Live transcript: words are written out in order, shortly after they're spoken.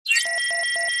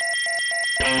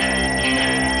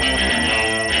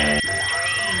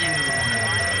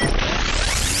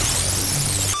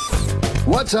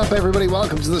What's up, everybody?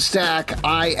 Welcome to The Stack.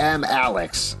 I am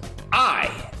Alex.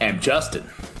 I am Justin.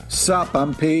 Sup,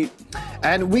 I'm Pete.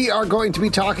 And we are going to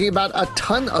be talking about a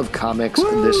ton of comics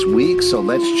this week, so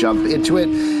let's jump into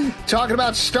it. Talking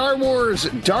about Star Wars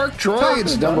Dark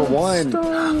Droids, number one.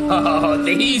 Oh,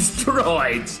 these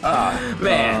droids.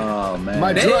 Man. Oh, man.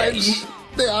 My droids,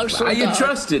 they are so You dark.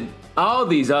 trusted all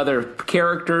these other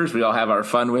characters we all have our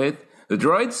fun with. The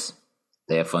droids,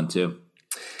 they have fun too.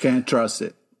 Can't trust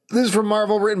it. This is from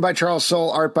Marvel, written by Charles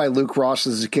Soule, art by Luke Ross.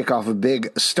 This is a kickoff of a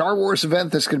big Star Wars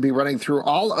event that's going to be running through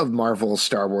all of Marvel's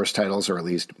Star Wars titles, or at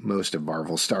least most of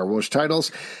Marvel's Star Wars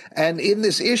titles. And in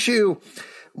this issue,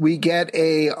 we get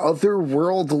a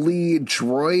otherworldly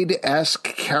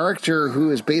droid-esque character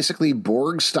who is basically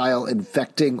Borg-style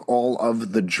infecting all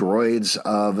of the droids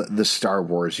of the Star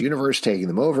Wars universe, taking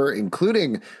them over,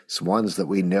 including some ones that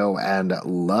we know and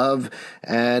love.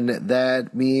 And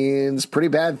that means pretty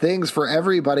bad things for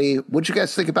everybody. What'd you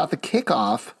guys think about the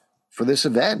kickoff for this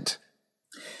event?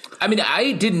 I mean,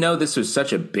 I didn't know this was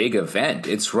such a big event.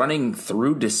 It's running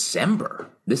through December.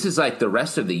 This is like the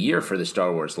rest of the year for the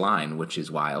Star Wars line, which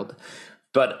is wild.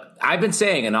 But I've been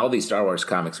saying in all these Star Wars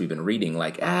comics we've been reading,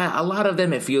 like, a lot of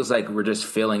them, it feels like we're just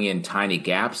filling in tiny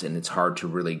gaps, and it's hard to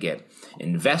really get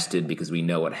invested because we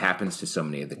know what happens to so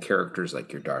many of the characters,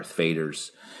 like your Darth Vaders,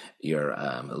 your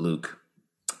Luke,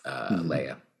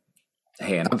 Leia.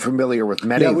 Han. I'm familiar with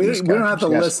many of these we don't have to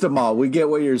characters. list them all. We get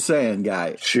what you're saying,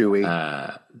 guy. Chewie.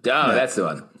 That's the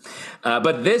one.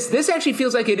 But this actually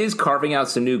feels like it is carving out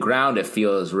some new ground. It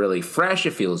feels really fresh.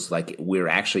 It feels like we're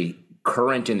actually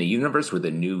current in the universe with a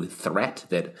new threat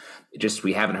that just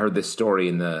we haven't heard this story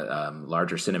in the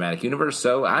larger cinematic universe.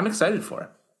 So I'm excited for it.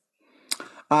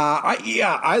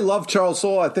 I love Charles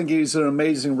Soule. I think he's an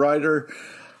amazing writer.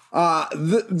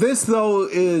 This, though,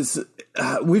 is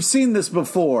we've seen this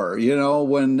before,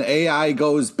 when AI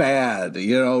goes bad,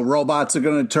 robots are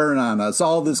going to turn on us,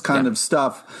 all this kind of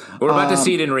stuff. We're about to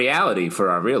see it in reality for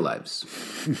our real lives.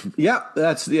 Sure.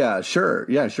 That's going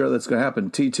to happen.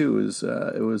 T2 is,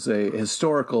 it was a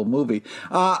historical movie.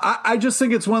 I just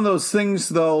think it's one of those things,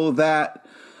 though, that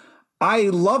I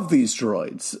love these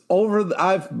droids.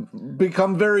 I've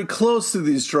become very close to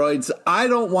these droids. I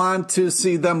don't want to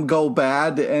see them go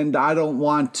bad, and I don't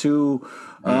want to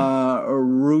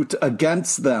root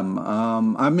against them.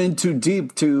 I'm in too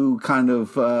deep to kind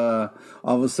of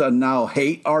all of a sudden now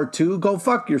hate R2. Go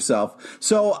fuck yourself.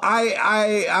 So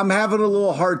I'm having a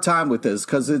little hard time with this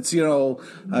because it's,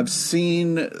 I've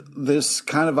seen this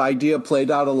kind of idea played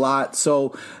out a lot.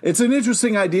 So it's an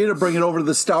interesting idea to bring it over to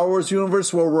the Star Wars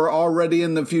universe where we're already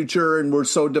in the future and we're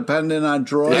so dependent on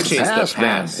droids. Actually, it's the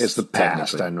past. It's the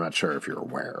past. I'm not sure if you're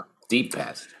aware. Deep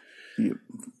past.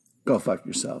 Go fuck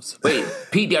yourselves. Wait,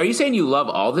 Pete, are you saying you love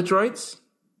all the droids?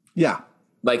 Yeah.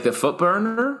 Like the foot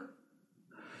burner?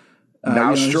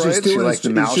 Mouse droids? You like the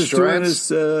mouse droids? He's just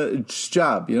doing his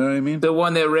job, you know what I mean? The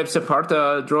one that rips apart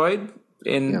the droid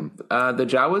in the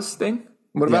Jawas thing?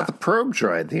 What about the probe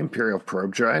droid, the Imperial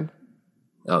probe droid?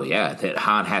 Oh, yeah, that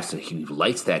Han he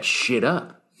lights that shit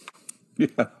up. Yeah.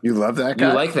 You love that guy?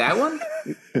 You like that one?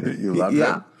 You love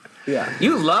that? Yeah.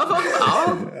 You love them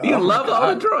all? You love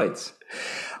all the droids?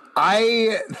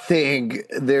 I think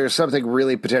there's something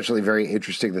really potentially very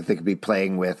interesting that they could be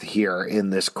playing with here in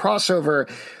this crossover.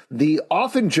 The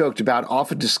often joked about,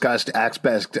 often discussed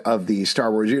aspect of the Star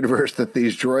Wars universe that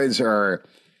these droids are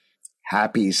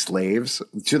happy slaves,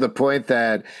 to the point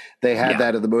that they had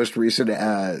that in the most recent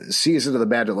season of The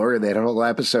Mandalorian. They had a whole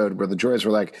episode where the droids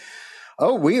were like,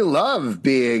 oh, we love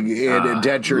being in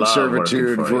indentured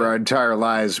servitude for our entire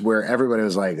lives, where everybody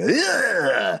was like,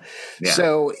 ugh. Yeah.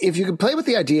 So if you can play with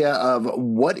the idea of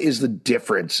what is the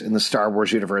difference in the Star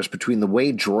Wars universe between the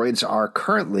way droids are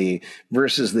currently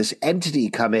versus this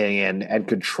entity coming in and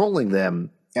controlling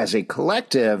them as a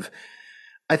collective,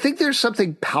 I think there's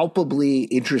something palpably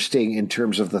interesting in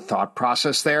terms of the thought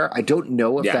process there. I don't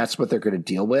know if that's what they're going to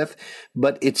deal with,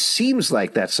 but it seems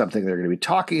like that's something they're going to be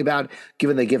talking about,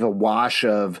 given they give a wash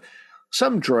of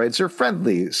some droids are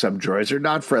friendly, some droids are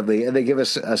not friendly, and they give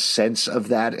us a sense of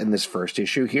that in this first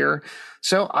issue here.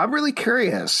 So I'm really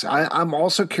curious. I'm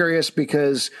also curious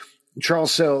because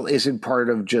Charles Soule isn't part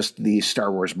of just the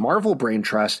Star Wars Marvel Brain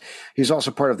Trust. He's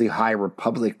also part of the High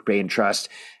Republic Brain Trust.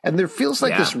 And there feels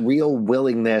like this real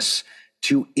willingness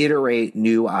to iterate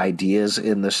new ideas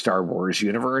in the Star Wars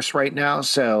universe right now.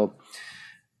 So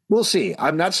we'll see.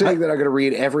 I'm not saying that I'm going to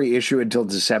read every issue until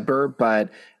December, but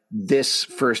this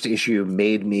first issue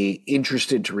made me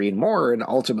interested to read more, and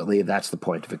ultimately that's the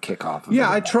point of a kickoff.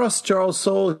 I trust Charles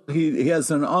Soule. He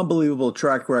has an unbelievable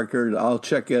track record. I'll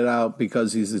check it out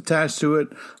because he's attached to it.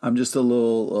 I'm just a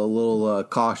little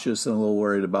cautious and a little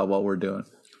worried about what we're doing.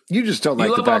 You just don't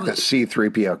like the fact that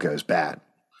C-3PO goes bad.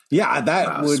 Yeah,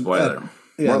 that would spoiler.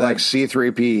 More like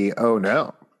C-3P. Oh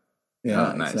no.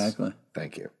 Yeah, nice. Exactly.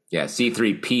 Thank you. Yeah,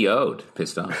 C-3PO'd,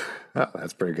 pissed off. Oh,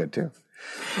 that's pretty good too.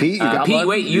 Pete, you got Pete, one?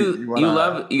 wait, you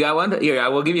got one? Here, I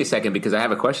will give you a second because I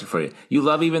have a question for you. You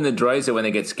love even the droids that when they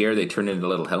get scared, they turn into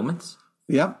little helmets?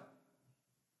 Yep.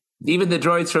 Even the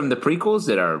droids from the prequels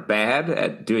that are bad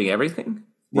at doing everything?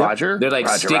 Roger? They're like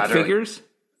stick figures?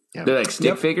 Yep. They're like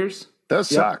stick figures? Those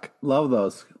suck. Love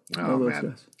those. Oh,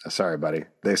 man. Sorry, buddy.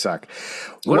 They suck.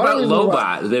 What about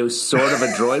Lobot? There was sort of a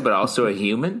droid, but also a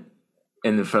human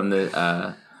from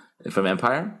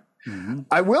Empire? Mm-hmm.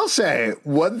 I will say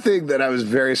one thing that I was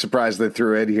very surprised they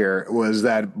threw in here was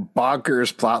that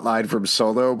bonkers plotline from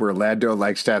Solo where Lando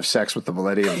likes to have sex with the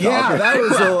Millennium Falcon. Yeah, that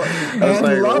was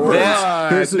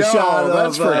Here's a shot.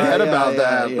 Let's forget about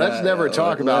that. Let's never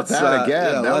talk about that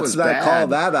again. That was bad. Call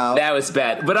that out. That was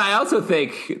bad. But I also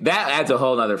think that adds a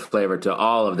whole other flavor to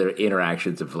all of their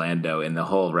interactions of Lando in the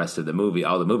whole rest of the movie,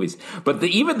 all the movies. But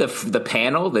even the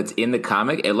panel that's in the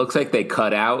comic, it looks like they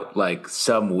cut out like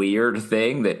some weird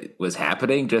thing that was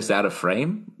happening just out of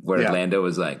frame where Lando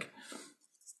was like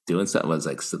doing something. Was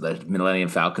like so the Millennium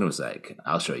Falcon was like,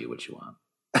 I'll show you what you want.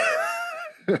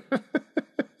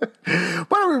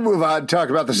 Why don't we move on and talk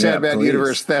about the Sandman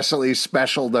Universe Thessaly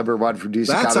Special #1 from DC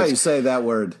Comics. That's how you say that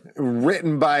word.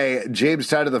 Written by James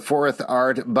Tynion IV,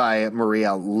 art by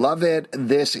Maria Lovett.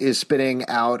 This is spinning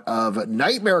out of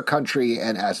Nightmare Country,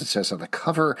 and as it says on the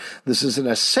cover, this is an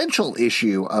essential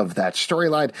issue of that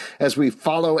storyline as we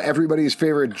follow everybody's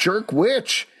favorite jerk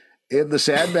witch in the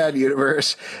Sandman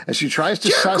universe as she tries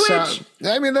to suss out.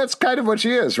 I mean, that's kind of what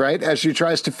she is, right? As she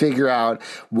tries to figure out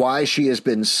why she has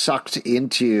been sucked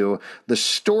into the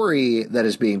story that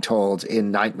is being told in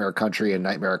Nightmare Country and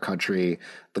Nightmare Country,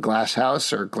 the Glass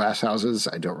House or Glass Houses.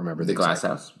 I don't remember the Glass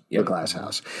House. Yep. The Glass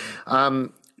House.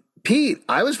 Pete,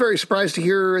 I was very surprised to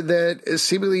hear that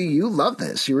seemingly you love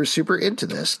this. You were super into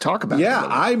this. Talk about it. Yeah,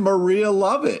 I Maria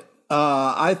love it.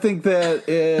 I think that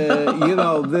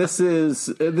this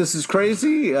is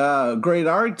crazy. Great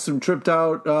art, some tripped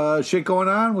out shit going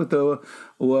on with the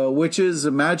witches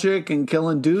and magic and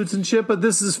killing dudes and shit. But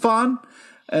this is fun,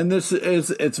 and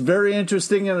it's very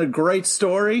interesting and a great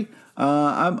story.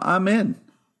 I'm in.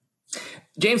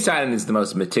 James Tynion is the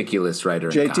most meticulous writer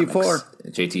in JT4. comics.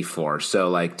 JT4. So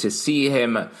like to see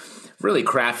him really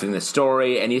crafting the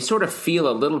story, and you sort of feel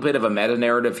a little bit of a meta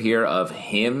narrative here of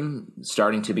him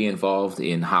starting to be involved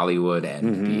in Hollywood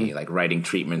and be like writing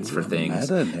treatments for things.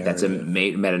 That's a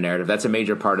meta narrative. That's a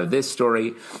major part of this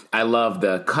story. I love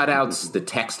the cutouts, the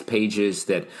text pages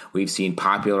that we've seen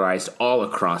popularized all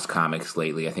across comics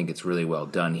lately. I think it's really well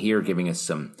done here, giving us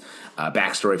some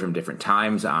backstory from different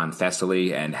times on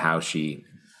Thessaly and how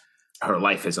her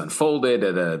life has unfolded,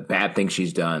 the bad things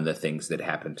she's done, the things that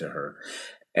happened to her.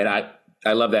 And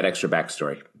I love that extra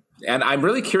backstory. And I'm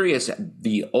really curious,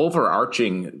 the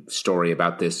overarching story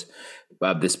about this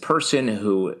person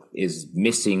who is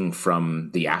missing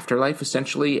from the afterlife,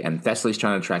 essentially, and Thessaly's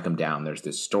trying to track him down. There's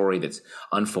this story that's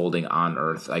unfolding on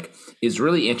Earth, is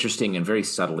really interesting and very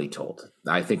subtly told.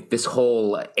 I think this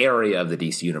whole area of the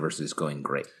DC universe is going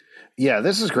great. Yeah,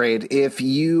 this is great. If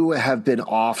you have been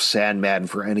off Sandman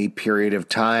for any period of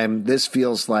time, this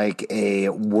feels like a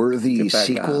worthy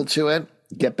sequel to it.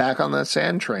 Get back on that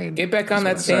sand train. Get back on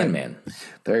that Sandman.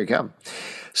 There you go.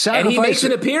 And he makes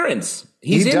an appearance.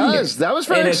 He does. That was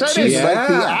very exciting. Like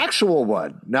the actual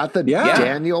one, not the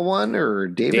Daniel one or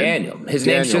David. Daniel. His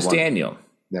name's just Daniel.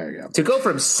 There you go. To go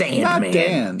from Sandman, not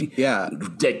Dan.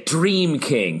 The Dream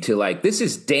King, to this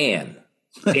is Dan.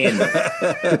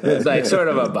 It's like sort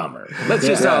of a bummer. Let's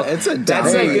just all. It's a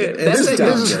this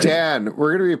is Dan.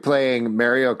 We're going to be playing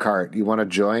Mario Kart. You want to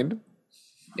join?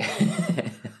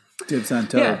 Dibs on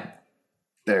toe. Yeah.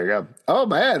 There you go. Oh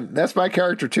man, that's my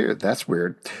character too. That's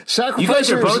weird. You guys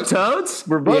are both toads?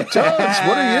 We're both toads.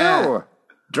 What are you?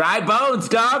 Dry bones,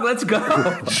 dog. Let's go.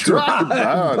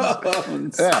 Dry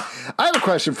bones. Yeah. I have a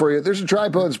question for you. There's a Dry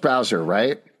Bones Bowser,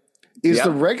 right? Is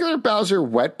the regular Bowser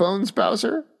Wet Bones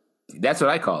Bowser? That's what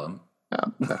I call him.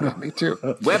 Oh, me too.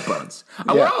 Wet bones.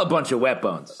 We're all a bunch of wet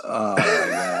bones. Oh,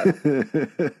 my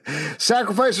God.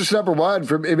 Sacrificers #1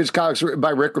 from Image Comics, written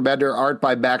by Rick Remender, art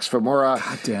by Max Famora.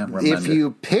 Goddamn, Remender. If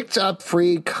you picked up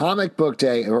Free Comic Book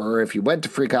Day, or if you went to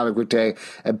Free Comic Book Day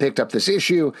and picked up this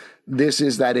issue, this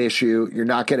is that issue. You're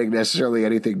not getting necessarily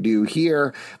anything new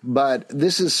here, but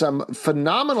this is some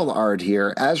phenomenal art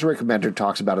here. As Rick Remender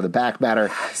talks about in the back matter,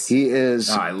 he is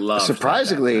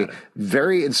surprisingly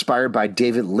very inspired by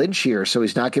David Lynch here, so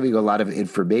he's not giving you a lot of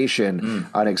information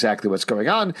on exactly what's going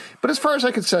on. But as far as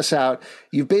I can suss out,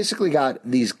 you've basically got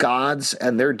these gods,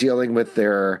 and they're dealing with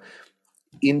their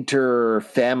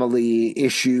inter-family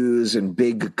issues and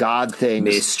big god things.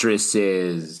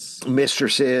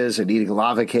 Mistresses and eating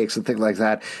lava cakes and things like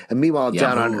that. And meanwhile,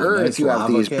 down on Earth, you have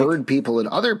these bird people and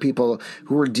other people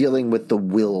who are dealing with the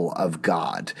will of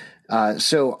God.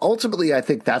 So ultimately, I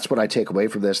think that's what I take away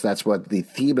from this. That's what the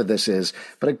theme of this is.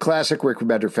 But in classic Rick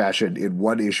Remender fashion, in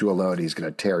one issue alone, he's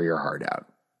going to tear your heart out.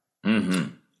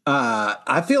 Mm-hmm.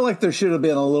 I feel like there should have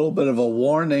been a little bit of a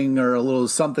warning or a little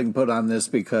something put on this,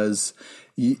 because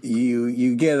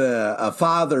you get a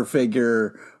father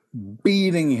figure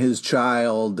beating his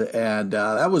child, and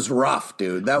that was rough,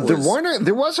 dude. That was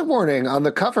there was a warning on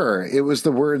the cover. It was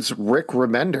the words Rick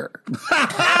Remender.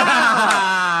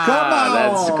 Come on,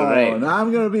 that's great.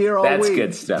 I'm going to be here all week. That's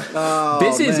good stuff. Oh,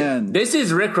 this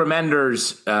is Rick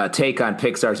Remender's take on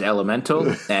Pixar's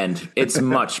Elemental, and it's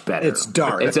much better. It's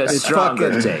dark. It's a stronger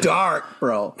fucking take. Dark,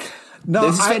 bro. No,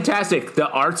 this is fantastic. The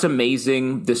art's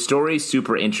amazing. The story's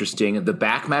super interesting. The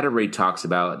back matter where he talks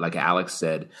about, like Alex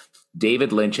said,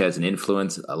 David Lynch has an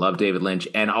influence. I love David Lynch.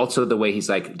 And also the way he's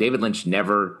like, David Lynch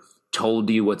never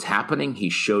told you what's happening. He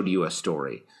showed you a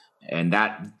story. And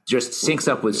that just syncs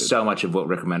up with so much of what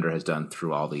Rick Remender has done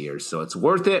through all the years. So it's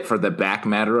worth it for the back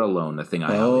matter alone, the thing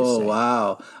I always say.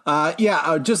 Oh,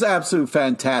 wow. Just absolute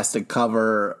fantastic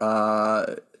cover.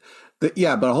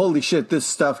 But holy shit, this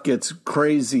stuff gets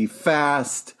crazy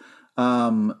fast.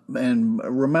 And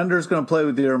Remender's going to play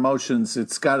with your emotions.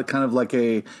 It's got a kind of like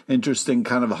a interesting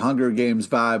kind of Hunger Games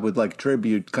vibe with like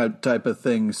tribute type of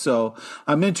thing. So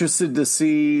I'm interested to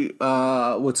see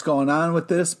what's going on with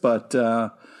this. But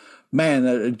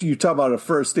man, you talk about a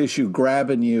first issue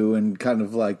grabbing you and kind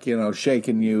of like,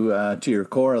 shaking you to your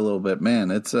core a little bit.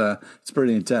 Man, it's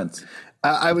pretty intense.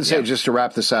 I would say, just to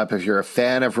wrap this up, if you're a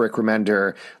fan of Rick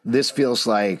Remender, this feels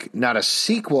like not a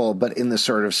sequel, but in the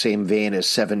sort of same vein as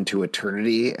Seven to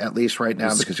Eternity, at least right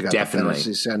now, because you got the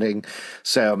fantasy setting.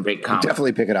 So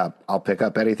definitely pick it up. I'll pick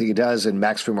up anything he does, and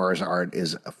Max Fumora's art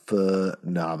is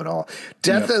phenomenal.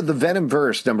 Death of the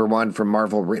Venomverse, #1 from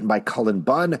Marvel, written by Cullen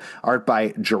Bunn, art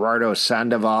by Gerardo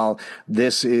Sandoval.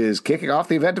 This is kicking off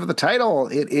the event of the title.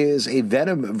 It is a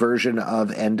Venom version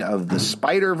of End of the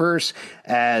Spider-Verse,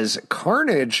 as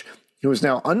Carnage, who is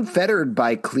now unfettered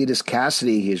by Cletus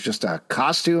Cassidy. He's just a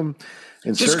costume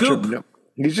in search of.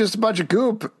 He's just a bunch of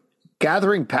goop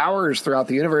gathering powers throughout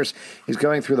the universe. He's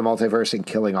going through the multiverse and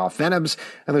killing off Venoms.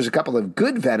 And there's a couple of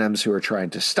good Venoms who are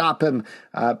trying to stop him.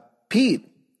 Pete,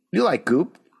 you like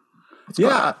goop?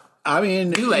 I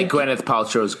mean, you like Gwyneth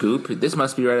Paltrow's goop. This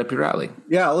must be right up your alley.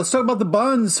 Yeah, let's talk about the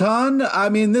Buns, hon. I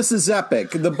mean, this is epic.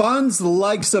 The Buns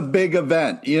likes a big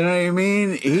event. You know what I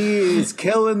mean? He is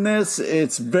killing this.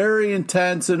 It's very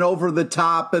intense and over the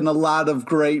top in a lot of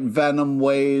great Venom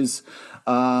ways.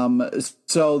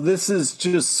 So this is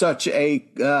just such a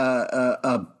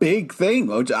big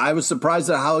thing. I was surprised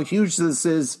at how huge this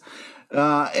is.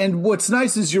 And what's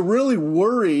nice is you're really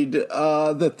worried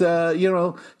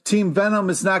that Team Venom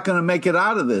is not going to make it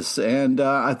out of this, and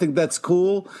I think that's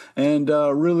cool and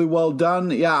really well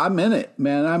done. Yeah, I'm in it,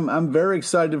 man. I'm very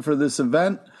excited for this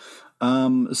event.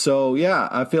 So yeah,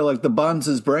 I feel like the Buns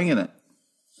is bringing it.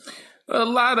 A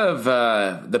lot of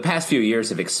the past few years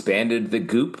have expanded the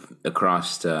goop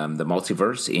across the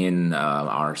multiverse in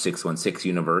our 616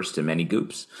 universe to many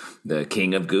goops, the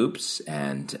king of goops,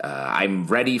 and I'm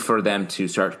ready for them to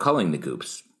start culling the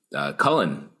goops,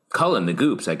 culling the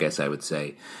goops, I guess I would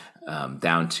say,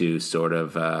 down to sort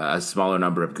of a smaller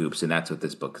number of goops, and that's what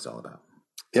this book is all about.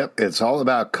 Yep, it's all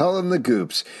about culling the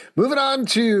goops. Moving on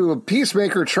to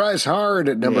Peacemaker Tries Hard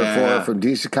at #4 from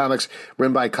DC Comics,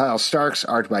 written by Kyle Starks,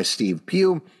 art by Steve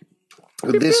Pugh.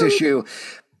 With this issue,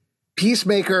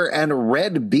 Peacemaker and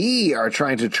Red Bee are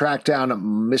trying to track down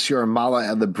Monsieur Mala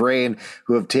and the Brain,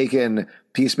 who have taken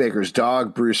Peacemaker's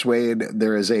dog, Bruce Wayne.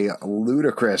 There is a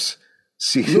ludicrous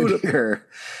scene here.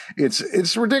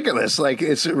 It's ridiculous. Like,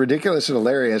 it's ridiculous and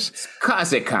hilarious. It's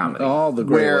classic comedy. All the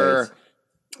great ways.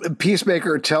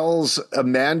 Peacemaker tells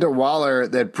Amanda Waller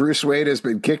that Bruce Wayne has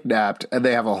been kidnapped, and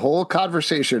they have a whole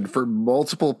conversation for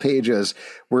multiple pages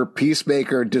where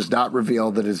Peacemaker does not reveal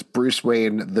that it's Bruce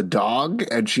Wayne the dog,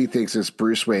 and she thinks it's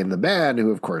Bruce Wayne the man, who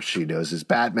of course she knows is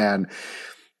Batman.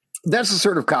 That's the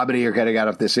sort of comedy you're getting out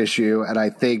of this issue, and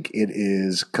I think it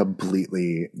is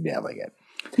completely nailing it.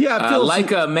 Yeah, it feels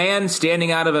like a man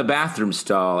standing out of a bathroom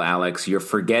stall, Alex. You're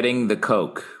forgetting the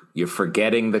Coke. You're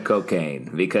forgetting the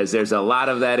cocaine, because there's a lot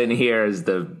of that in here as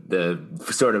the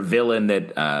sort of villain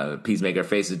that Peacemaker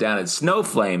faces down. And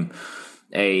Snowflame,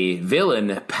 a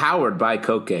villain powered by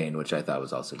cocaine, which I thought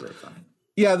was also very funny.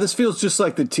 Yeah, this feels just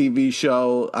like the TV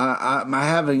show. I'm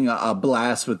having a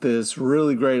blast with this.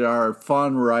 Really great art,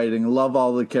 fun writing, love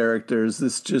all the characters.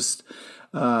 This just,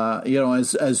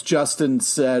 as Justin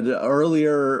said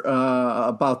earlier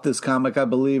about this comic, I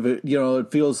believe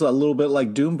it feels a little bit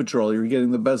like Doom Patrol. You're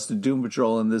getting the best of Doom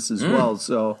Patrol in this as well.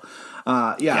 So,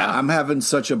 I'm having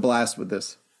such a blast with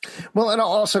this. Well, and I'll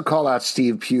also call out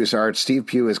Steve Pugh's art. Steve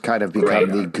Pugh has kind of become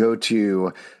the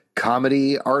go-to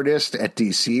comedy artist at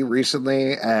DC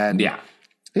recently, and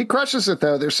he crushes it,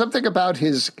 though. There's something about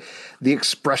the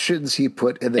expressions he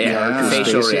put in the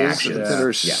characters' faces that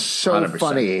are so 100%.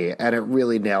 Funny, and it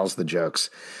really nails the jokes.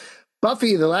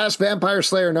 Buffy, the Last Vampire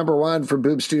Slayer #1 from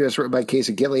Boom Studios, written by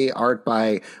Casey Gilley, art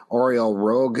by Oriel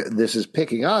Rogue. This is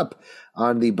picking up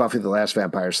on the Buffy, the Last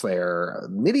Vampire Slayer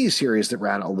mini-series that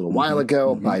ran a little while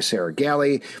ago by Sarah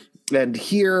Galley. And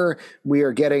here we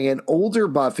are getting an older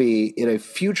Buffy in a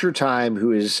future time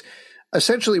who is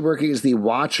essentially working as the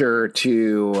watcher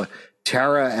to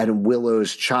Tara and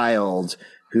Willow's child,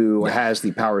 who has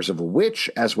the powers of a witch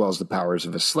as well as the powers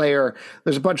of a slayer.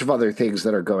 There's a bunch of other things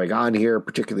that are going on here,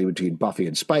 particularly between Buffy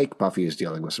and Spike. Buffy is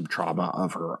dealing with some trauma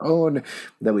of her own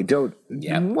that we don't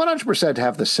 100%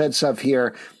 have the sense of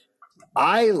here.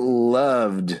 I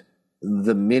loved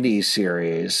the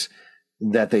mini-series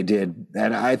that they did,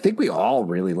 and I think we all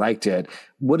really liked it.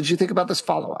 What did you think about this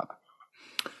follow-up?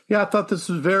 Yeah, I thought this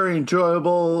was very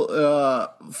enjoyable,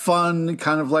 fun,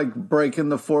 kind of like breaking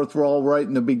the fourth wall right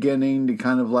in the beginning to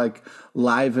kind of like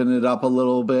liven it up a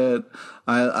little bit.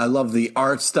 I love the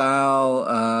art style.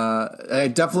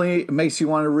 It definitely makes you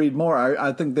want to read more.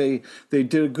 I think they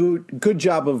did a good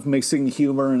job of mixing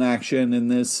humor and action in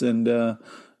this, and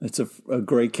it's a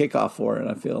great kickoff for it,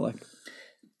 I feel like.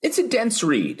 It's a dense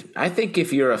read. I think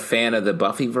if you're a fan of the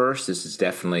Buffyverse, this is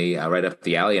definitely right up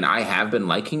the alley, and I have been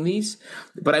liking these.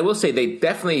 But I will say they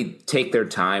definitely take their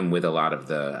time with a lot of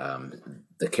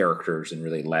the characters and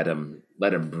really let them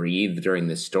breathe during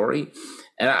this story.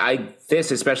 And this,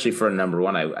 especially for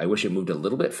 #1, I wish it moved a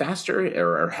little bit faster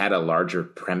or had a larger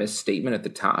premise statement at the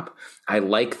top. I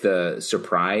like the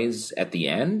surprise at the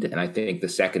end, and I think the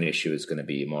second issue is going to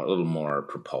be a little more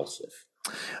propulsive.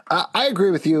 I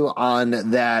agree with you on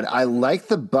that. I like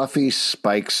the Buffy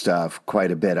Spike stuff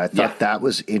quite a bit. I thought that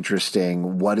was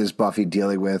interesting. What is Buffy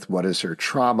dealing with? What is her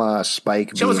trauma?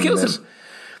 Spike she almost kills him.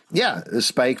 Yeah,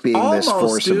 Spike being this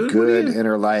force of good in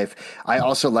her life. I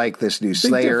also like this new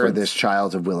Slayer, this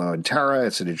child of Willow and Tara.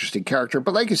 It's an interesting character.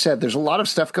 But like you said, there's a lot of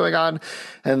stuff going on.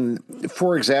 And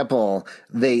for example,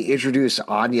 they introduce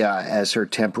Anya as her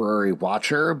temporary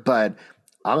watcher, but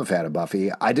I'm a fan of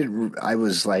Buffy. I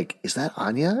was like, is that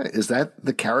Anya? Is that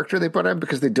the character they put on?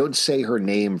 Because they don't say her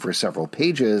name for several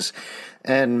pages.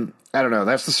 And I don't know.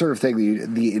 That's the sort of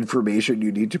thing, the information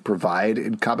you need to provide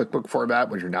in comic book format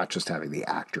when you're not just having the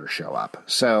actor show up.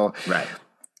 So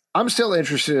I'm still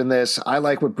interested in this. I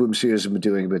like what Boom Studios have been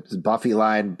doing with the Buffy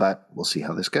line, but we'll see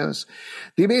how this goes.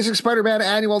 The Amazing Spider-Man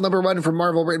Annual #1 from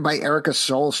Marvel, written by Erica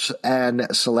Solz and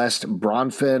Celeste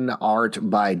Bronfman, art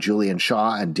by Julian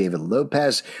Shaw and David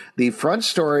Lopez. The front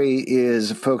story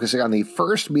is focusing on the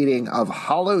first meeting of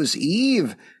Hallows'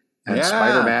 Eve and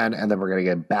Spider-Man, and then we're going to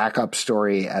get a backup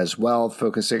story as well,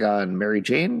 focusing on Mary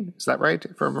Jane. Is that right?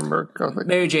 If I remember correctly?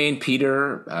 Mary Jane,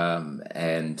 Peter,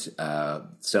 and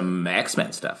some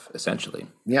X-Men stuff, essentially.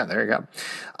 Yeah, there you go.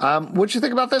 What'd you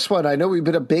think about this one? I know we've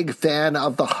been a big fan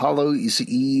of the Hallows'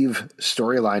 Eve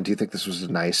storyline. Do you think this was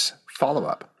a nice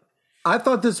follow-up? I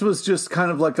thought this was just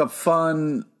kind of like a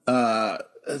fun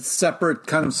separate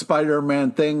kind of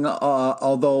Spider-Man thing,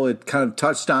 although it kind of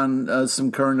touched on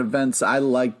some current events. I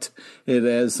liked it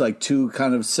as like two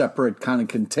kind of separate kind of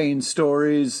contained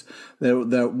stories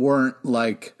that weren't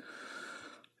like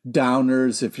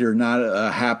downers if you're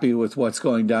not happy with what's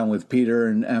going down with Peter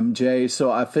and MJ.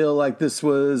 So I feel like this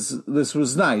was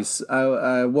nice.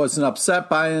 I wasn't upset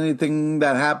by anything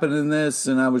that happened in this,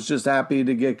 and I was just happy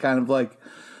to get kind of like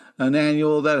an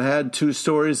annual that had two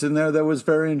stories in there that was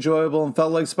very enjoyable and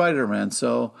felt like Spider-Man.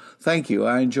 So thank you.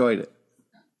 I enjoyed it.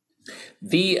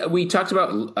 We talked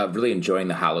about really enjoying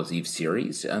the Hallows' Eve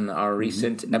series on our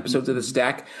recent episodes of The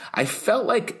Stack. I felt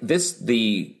like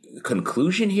the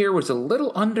conclusion here was a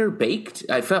little underbaked.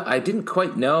 I didn't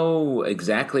quite know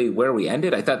exactly where we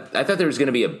ended. I thought there was going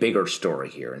to be a bigger story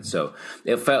here, and so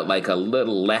it felt like a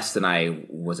little less than I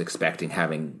was expecting,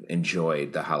 having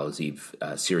enjoyed the Hallows' Eve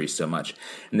series so much.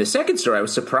 In the second story, I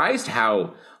was surprised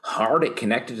how hard it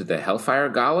connected to the Hellfire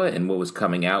Gala and what was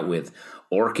coming out with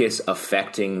Orcus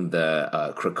affecting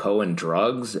the Krakoan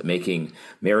drugs, making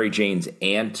Mary Jane's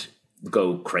aunt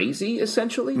go crazy,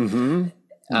 essentially.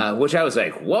 Which I was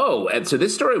like, whoa. And so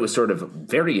this story was sort of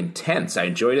very intense. I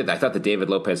enjoyed it. I thought the David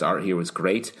Lopez art here was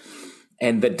great.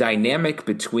 And the dynamic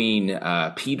between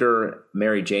Peter,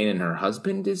 Mary Jane, and her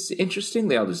husband is interesting.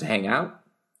 They all just hang out.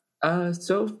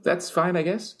 So that's fine, I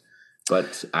guess.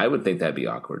 But I would think that'd be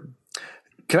awkward.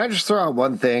 Can I just throw out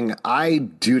one thing? I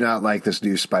do not like this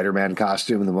new Spider-Man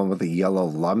costume, the one with the yellow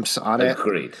lumps on it.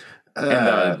 Agreed. You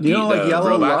don't like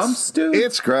yellow robots? lumps, dude?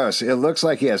 It's gross. It looks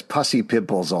like he has pussy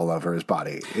pimples all over his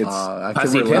body. It's I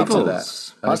Pussy can relate to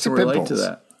pimples. that. I Pussy can relate pimples. to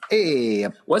that. Hey,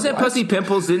 Wasn't Pussy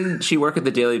Pimples? Didn't she work at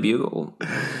the Daily Bugle?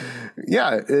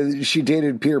 yeah, she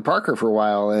dated Peter Parker for a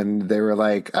while, and they were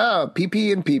like, oh,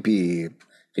 PP and PP.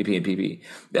 PP and PP.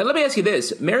 Now, let me ask you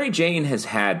this. Mary Jane has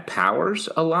had powers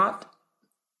a lot.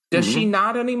 Does she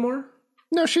not anymore?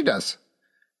 No, she does.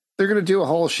 They're going to do a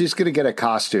whole, she's going to get a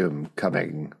costume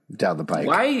coming down the pike.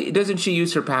 Why doesn't she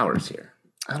use her powers here?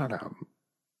 I don't know.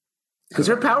 Because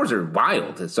her powers are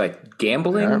wild. It's like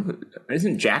gambling. Yeah.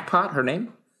 Isn't Jackpot her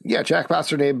name? Yeah, Jackpot's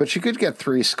her name, but she could get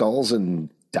 3 skulls and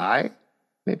die,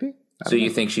 maybe. So you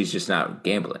think she's just not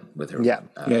gambling with her? Yeah.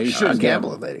 You should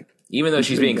Gambling lady. Even though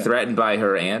she's being threatened by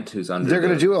her aunt who's under. They're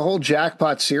going to do a whole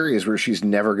Jackpot series where she's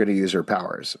never going to use her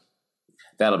powers.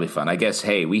 That'll be fun. I guess,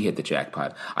 hey, we hit the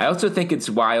jackpot. I also think it's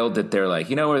wild that they're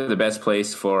like, you know where the best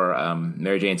place for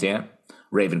Mary Jane's aunt?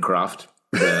 Ravencroft,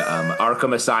 the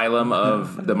Arkham Asylum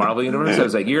of the Marvel Universe. I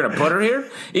was like, you're going to put her here?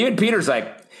 Even Peter's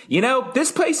like, you know,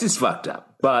 this place is fucked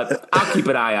up, but I'll keep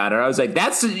an eye on her. I was like,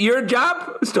 that's your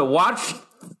job? Is to watch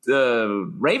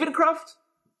Ravencroft?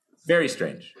 Very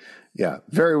strange. Yeah,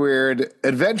 very weird.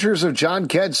 Adventures of John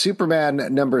Kent, Superman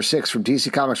 #6 from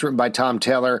DC Comics, written by Tom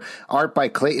Taylor, art by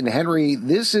Clayton Henry.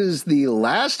 This is the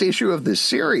last issue of the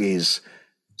series,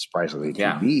 surprisingly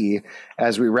to me,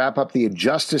 as we wrap up the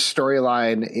Injustice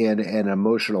storyline in an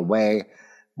emotional way.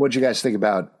 What do you guys think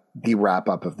about the wrap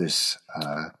up of this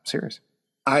series?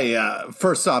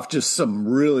 First off, just some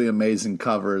really amazing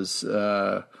covers.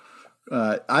 I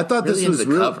thought Really this was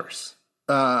into the covers.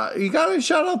 You gotta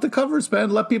shout out the covers, man.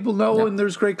 Let people know when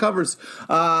there's great covers.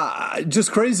 Just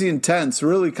crazy intense,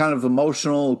 really kind of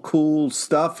emotional, cool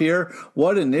stuff here.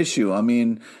 What an issue! I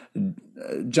mean,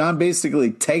 John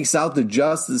basically takes out the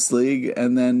Justice League,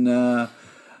 and then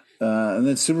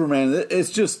Superman.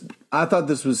 It's just, I thought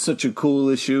this was such a cool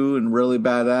issue and really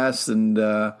badass, and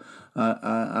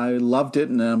I loved it.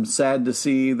 And I'm sad to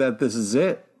see that this is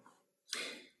it.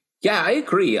 Yeah, I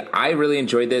agree. I really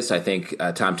enjoyed this. I think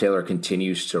Tom Taylor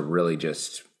continues to really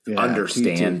just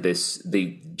understand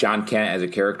the John Kent as a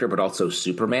character, but also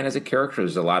Superman as a character.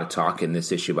 There's a lot of talk in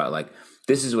this issue about like,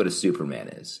 this is what a Superman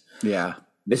is. Yeah.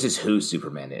 This is who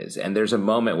Superman is. And there's a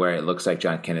moment where it looks like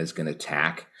John Kent is going to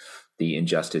attack the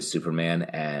Injustice Superman,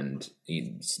 and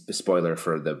spoiler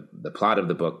for the plot of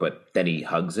the book, but then he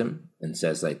hugs him and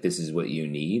says like, this is what you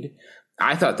need.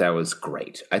 I thought that was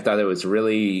great. I thought it was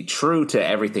really true to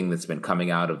everything that's been coming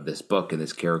out of this book and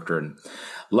this character, and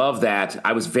love that.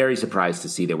 I was very surprised to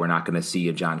see that we're not going to see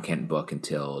a John Kent book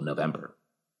until November.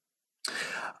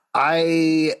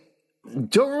 I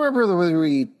don't remember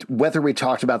whether we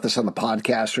talked about this on the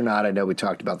podcast or not. I know we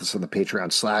talked about this on the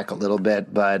Patreon Slack a little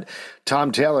bit, but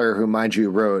Tom Taylor, who, mind you,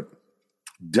 wrote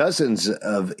dozens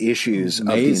of issues of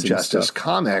the Injustice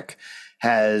comic,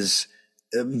 has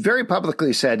very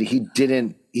publicly said he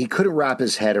couldn't wrap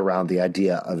his head around the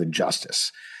idea of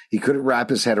injustice. He couldn't wrap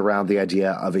his head around the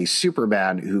idea of a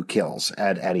Superman who kills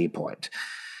at any point.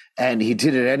 And he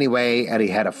did it anyway, and he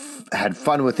had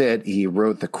fun with it. He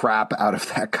wrote the crap out of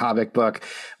that comic book.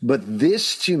 But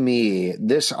this, to me,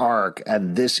 this arc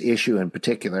and this issue in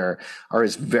particular are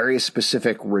his very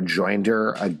specific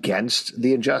rejoinder against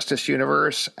the Injustice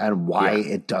universe and why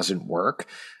it doesn't work.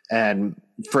 And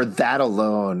for that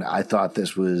alone, I thought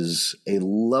this was a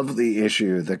lovely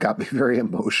issue that got me very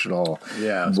emotional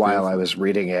while I was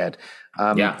reading it.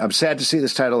 I'm sad to see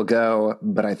this title go,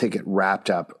 but I think it wrapped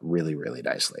up really, really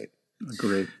nicely.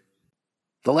 Agreed.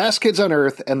 The Last Kids on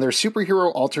Earth and their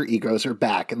superhero alter egos are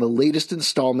back in the latest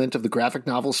installment of the graphic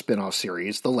novel spin-off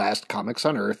series, The Last Comics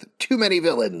on Earth, Too Many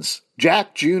Villains.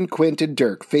 Jack, June, Quint, and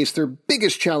Dirk face their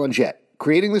biggest challenge yet,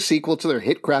 creating the sequel to their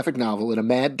hit graphic novel in a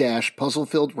mad dash,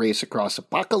 puzzle-filled race across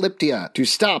Apocalyptia to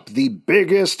stop the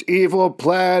biggest evil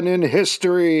plan in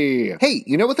history. Hey,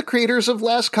 you know what the creators of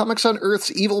Last Comics on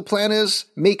Earth's evil plan is?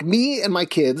 Make me and my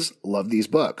kids love these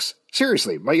books.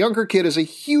 Seriously, my younger kid is a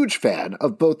huge fan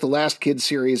of both the Last Kid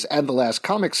series and the Last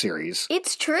Comic series.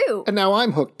 It's true. And now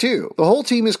I'm hooked too. The whole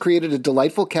team has created a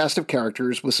delightful cast of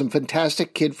characters with some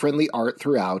fantastic kid-friendly art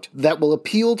throughout that will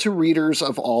appeal to readers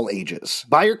of all ages.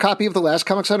 Buy your copy of The Last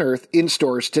Comics on Earth in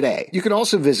stores today. You can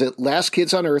also visit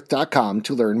lastkidsonearth.com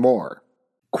to learn more.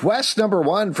 Quest number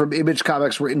 1 from Image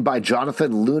Comics, written by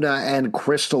Jonathan Luna and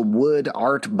Crystal Wood,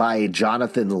 art by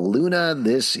Jonathan Luna.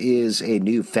 This is a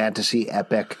new fantasy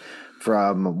epic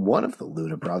from one of the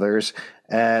Luna brothers,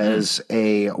 as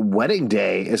a wedding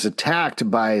day is attacked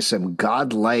by some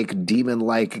godlike,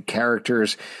 demon-like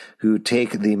characters who take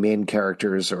the main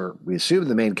character's, or we assume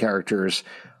the main character's,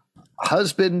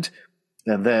 husband,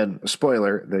 and then,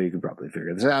 spoiler, though you can probably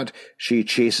figure this out, she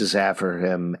chases after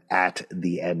him at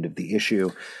the end of the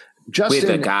issue. Justin,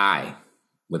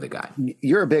 With a guy.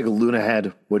 You're a big Luna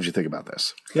head. What'd you think about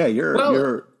this? Yeah, you're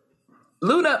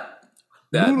Luna.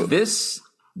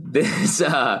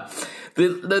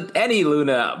 Any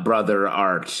Luna brother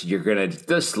art, you're gonna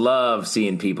just love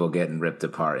seeing people getting ripped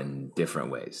apart in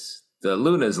different ways. The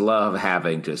Lunas love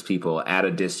having just people at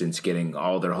a distance getting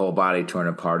all their whole body torn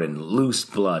apart and loose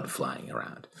blood flying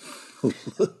around.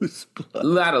 loose blood. A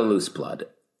lot of loose blood.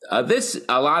 A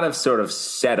lot of sort of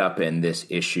setup in this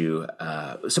issue.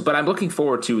 But I'm looking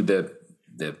forward to the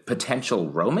potential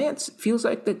romance, it feels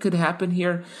like, that could happen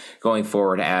here going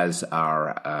forward as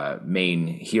our main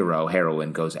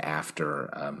heroine goes after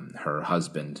her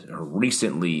husband,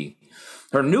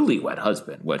 her newlywed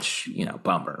husband, which,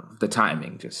 bummer. The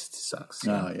timing just sucks.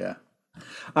 Oh, yeah.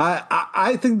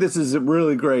 I think this is a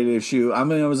really great issue. I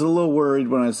mean, I was a little worried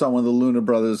when I saw one of the Luna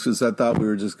brothers because I thought we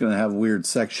were just going to have weird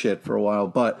sex shit for a while.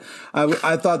 But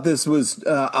I thought this was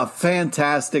a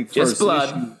fantastic first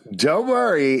issue. Don't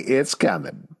worry, it's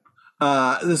coming.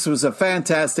 This was a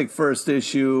fantastic first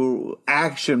issue,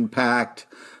 action-packed.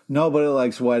 Nobody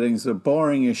likes weddings. They're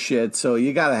boring as shit, so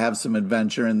you got to have some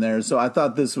adventure in there. So I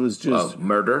thought this was just...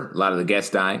 murder, a lot of the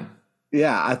guests dying.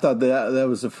 Yeah, I thought that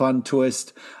was a fun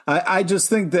twist. I just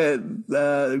think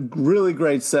that really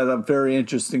great setup, very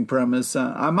interesting premise.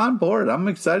 I'm on board. I'm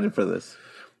excited for this.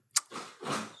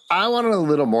 I wanted a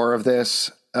little more of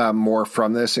this, more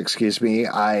from this, excuse me.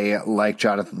 I like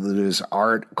Jonathan Luna's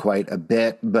art quite a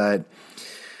bit, but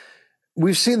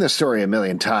we've seen this story a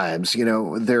million times.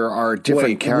 There are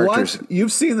different characters. What?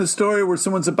 You've seen the story where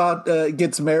someone's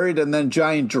gets married and then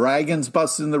giant dragons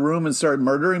bust in the room and start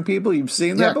murdering people? You've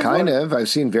seen that before? Yeah, kind of. I've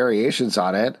seen variations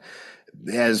on it.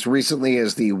 As recently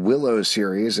as the Willow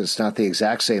series, it's not the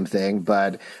exact same thing,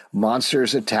 but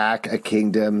monsters attack a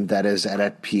kingdom that is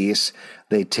at peace.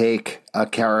 They take a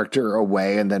character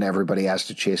away, and then everybody has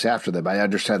to chase after them. I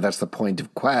understand that's the point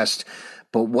of Quest.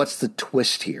 But what's the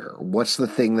twist here? What's the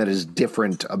thing that is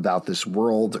different about this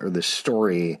world or this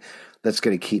story that's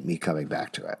going to keep me coming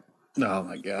back to it? Oh,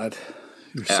 my God.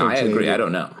 I agree. I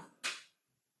don't know.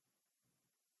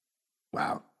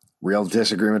 Wow. Real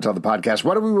disagreement on the podcast.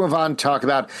 Why don't we move on and talk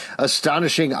about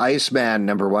Astonishing Iceman,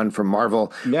 #1 from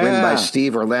Marvel, written by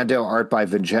Steve Orlando, art by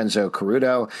Vincenzo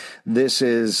Caruto. This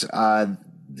is...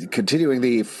 continuing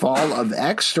the Fall of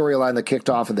X storyline that kicked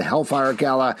off at the Hellfire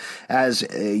Gala. As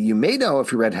you may know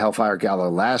if you read Hellfire Gala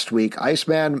last week,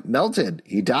 Iceman melted.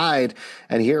 He died.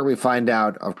 And here we find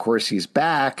out, of course, he's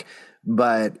back,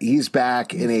 but he's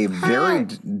back in a very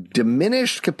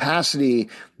diminished capacity,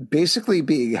 basically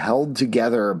being held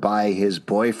together by his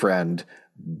boyfriend,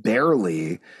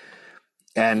 barely,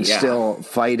 and still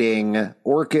fighting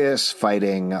Orcus,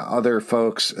 fighting other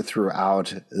folks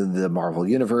throughout the Marvel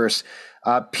Universe.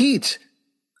 Pete,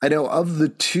 I know of the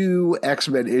 2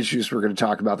 X-Men issues we're going to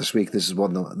talk about this week, this is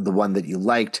the one that you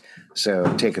liked,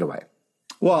 so take it away.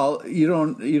 Well, you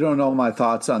don't know my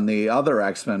thoughts on the other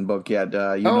X-Men book yet.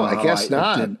 I guess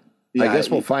not. I guess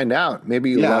we'll find out.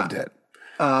 Maybe you loved it.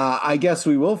 I guess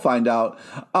we will find out.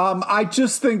 I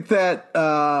just think that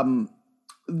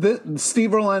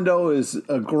Steve Orlando is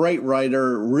a great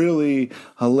writer, really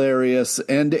hilarious.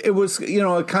 And it was,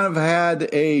 it kind of had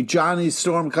a Johnny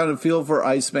Storm kind of feel for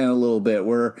Iceman a little bit,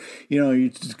 where, you're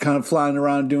just kind of flying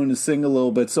around doing his thing a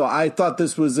little bit. So I thought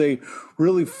this was a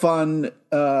really fun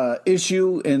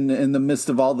issue in the midst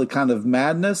of all the kind of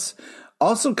madness.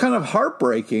 Also kind of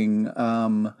heartbreaking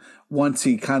once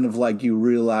he kind of you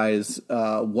realize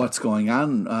what's going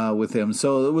on with him.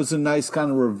 So it was a nice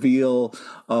kind of reveal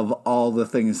of all the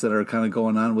things that are kind of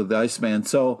going on with the Iceman.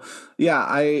 So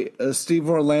yeah, Steve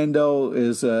Orlando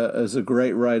is a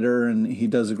great writer, and he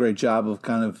does a great job of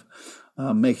kind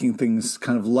of making things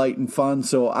kind of light and fun.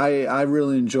 So I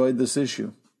really enjoyed this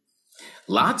issue.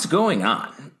 Lots going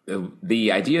on.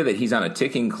 The idea that he's on a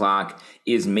ticking clock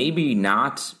is maybe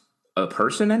not a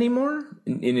person anymore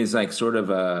in his like sort of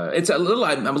it's a little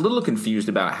I'm a little confused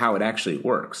about how it actually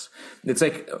works. It's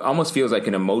like almost feels like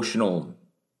an emotional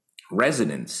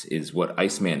resonance is what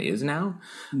Iceman is now,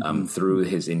 through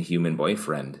his inhuman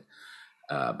boyfriend,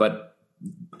 but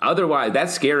otherwise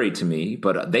that's scary to me,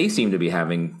 but they seem to be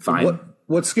having fine.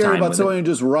 What's scary about someone who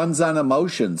just runs on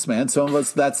emotions, man? Some of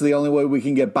us, that's the only way we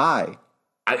can get by.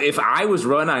 If I was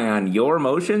running on your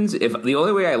emotions, if the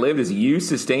only way I lived is you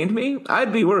sustained me,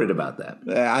 I'd be worried about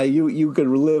that. You could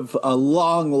live a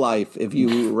long life if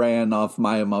you ran off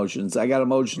my emotions. I got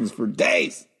emotions for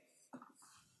days.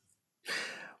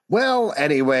 Well,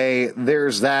 anyway,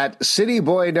 there's that. City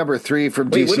Boy number 3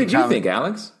 from DC What did you Comics. think,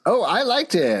 Alex? Oh, I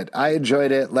liked it. I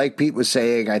enjoyed it. Like Pete was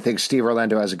saying, I think Steve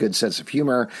Orlando has a good sense of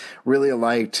humor. Really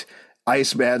liked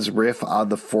Iceman's riff on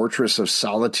the Fortress of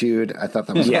Solitude. I thought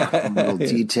that was a fun little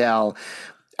detail.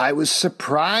 I was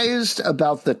surprised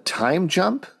about the time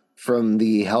jump from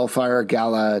the Hellfire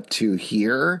Gala to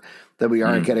here, that we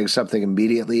aren't getting something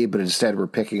immediately, but instead we're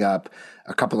picking up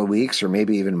a couple of weeks or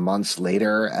maybe even months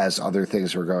later as other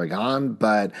things were going on.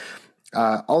 But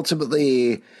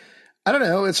ultimately, I don't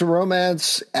know, it's a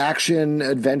romance, action,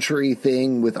 adventure-y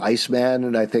thing with Iceman,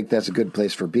 and I think that's a good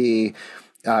place for B.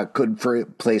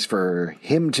 Place for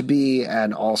him to be,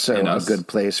 and also a good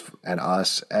place, and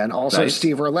us, and also nice.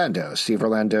 Steve Orlando. Steve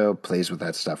Orlando plays with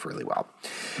that stuff really well.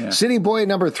 Yeah. City Boy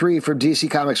number 3 from DC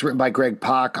Comics, written by Greg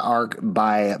Pak, art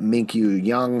by Minkyu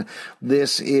Young.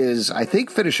 This is, I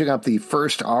think, finishing up the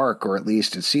first arc, or at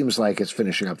least it seems like it's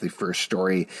finishing up the first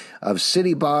story of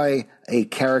City Boy, a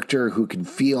character who can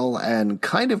feel and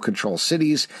kind of control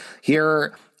cities.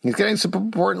 Here, he's getting some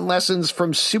important lessons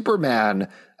from Superman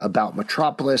about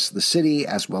Metropolis, the city,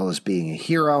 as well as being a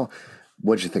hero.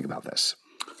 What did you think about this?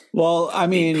 Well, I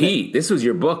mean, Pete, this was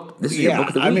your book. This is your book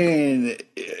of the week. I mean,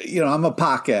 I'm a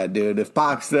Pac-head, dude. If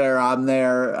Pac's there, I'm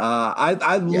there.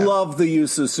 I love the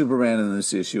use of Superman in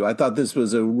this issue. I thought this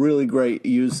was a really great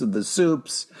use of the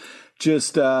soups.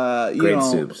 Just, great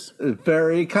soups.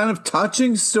 Very kind of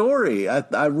touching story.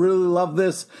 I really love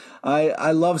this.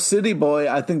 I love City Boy.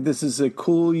 I think this is a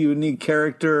cool, unique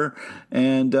character,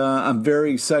 and I'm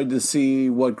very excited to see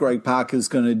what Greg Pak is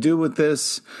going to do with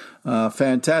this.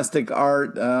 Fantastic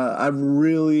art. I've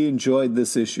really enjoyed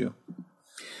this issue.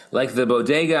 Like the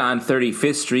bodega on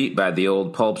 35th Street by the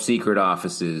old Pulp Secret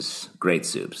offices, great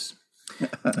soups.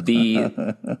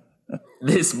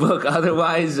 This book,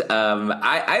 otherwise,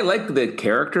 I like the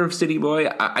character of City Boy.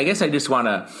 I guess I just want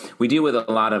to, we deal with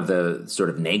a lot of the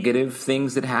sort of negative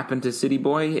things that happen to City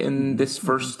Boy in this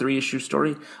first 3-issue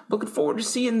story. I'm looking forward to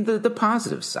seeing the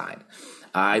positive side.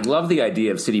 I love the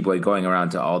idea of City Boy going around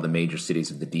to all the major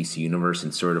cities of the DC universe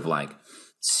and sort of like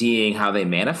seeing how they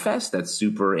manifest. That's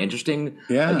super interesting.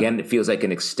 Yeah. Again, it feels like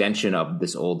an extension of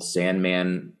this old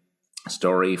Sandman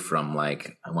story from,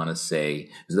 like, I want to say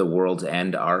the World's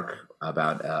End arc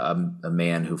about a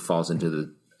man who falls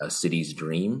into a city's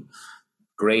dream.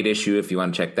 Great issue if you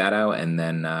want to check that out. And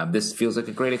then this feels like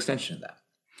a great extension of that.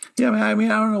 Yeah, I mean,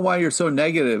 I don't know why you're so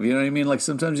negative. You know what I mean? Like,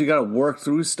 sometimes you got to work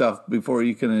through stuff before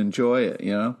you can enjoy it,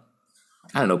 you know?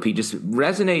 I don't know, Pete. Just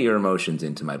resonate your emotions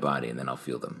into my body, and then I'll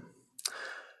feel them.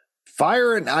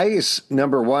 Fire and Ice,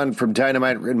 number 1 from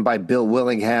Dynamite, written by Bill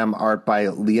Willingham, art by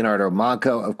Leonardo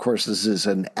Manco. Of course, this is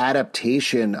an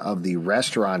adaptation of the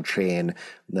restaurant chain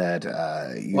that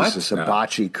uses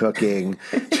hibachi cooking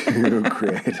to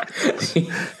create.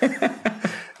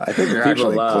 I think they're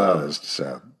actually closed.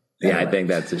 So yeah, I think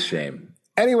that's a shame.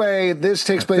 Anyway, this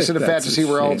takes place in a fantasy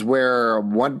world where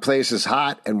one place is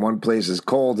hot and one place is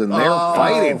cold, and they're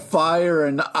fighting. Fire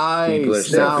and Ice.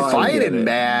 They're fighting,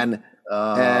 man.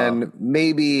 And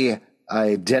maybe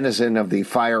a denizen of the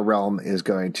fire realm is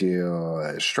going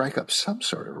to strike up some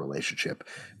sort of relationship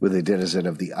with a denizen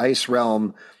of the ice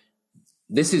realm.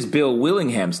 This is Bill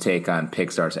Willingham's take on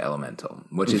Pixar's Elemental,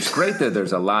 which is great that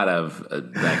there's a lot of,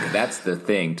 that's the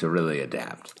thing to really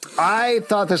adapt. I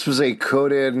thought this was a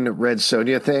Coden Red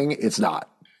Sonja thing. It's not.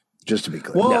 Just to be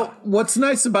clear. Well, what's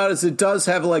nice about it is it does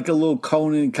have like a little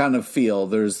Conan kind of feel.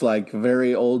 There's like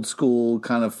very old school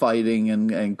kind of fighting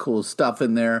and cool stuff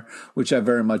in there, which I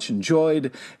very much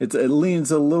enjoyed. It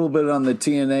leans a little bit on the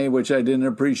TNA, which I didn't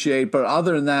appreciate. But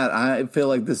other than that, I feel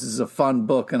like this is a fun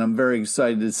book, and I'm very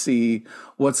excited to see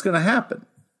what's going to happen.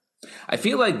 I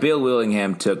feel like Bill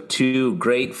Willingham took 2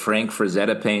 great Frank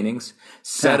Frazetta paintings,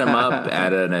 set them up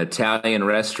at an Italian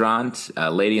restaurant,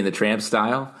 Lady and the Tramp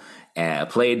style,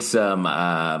 played some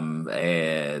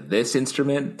this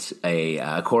instrument, a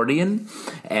accordion,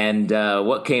 and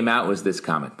what came out was this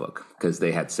comic book because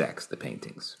they had sex, the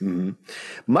paintings. Mm-hmm.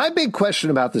 My big question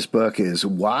about this book is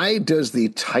why does the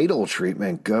title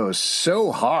treatment go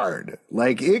so hard?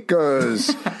 Like it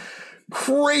goes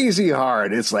crazy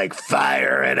hard. It's like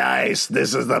Fire and Ice.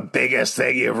 This is the biggest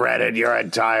thing you've read in your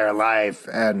entire life.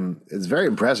 And it's very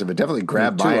impressive. It definitely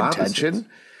grabbed my attention.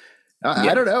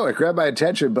 I don't know. It grabbed my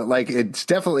attention, but like it's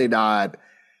definitely not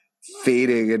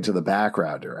fading into the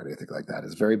background or anything like that.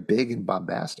 It's very big and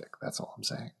bombastic. That's all I'm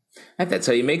saying. That's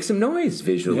how you make some noise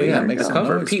visually. Yeah, make some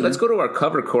cover. noise, Pete, man. let's go to our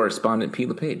cover correspondent, Pete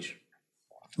LePage.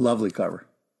 Lovely cover.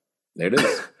 There it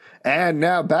is. And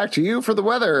now back to you for the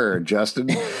weather, Justin.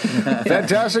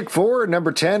 Fantastic Four,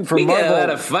 number 10 from We Marvel. got a lot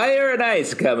of fire and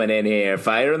ice coming in here.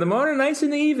 Fire in the morning, ice in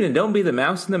the evening. Don't be the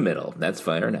mouse in the middle. That's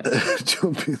fire and ice.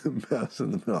 Don't be the mouse in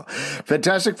the middle.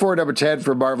 Fantastic Four, number 10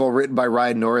 from Marvel, written by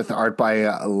Ryan North, art by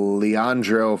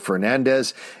Leandro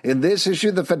Fernandez. In this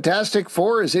issue, the Fantastic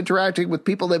Four is interacting with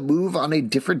people that move on a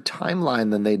different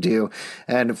timeline than they do.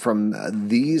 And from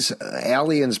these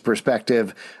aliens'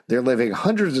 perspective, they're living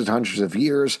hundreds and hundreds of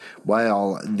years,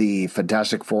 while the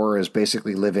Fantastic Four is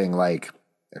basically living like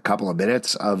a couple of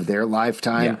minutes of their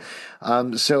lifetime.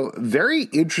 Yeah. So very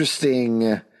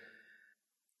interesting,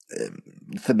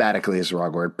 thematically is the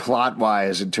wrong word,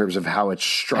 plot-wise in terms of how it's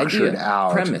structured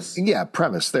out. Premise. Yeah,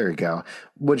 premise. There you go.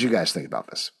 What did you guys think about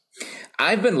this?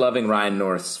 I've been loving Ryan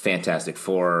North's Fantastic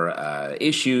Four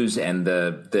issues and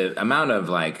the amount of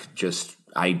like just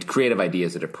creative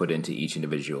ideas that are put into each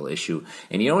individual issue.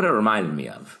 And you know what it reminded me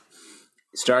of?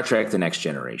 Star Trek The Next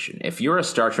Generation. If you're a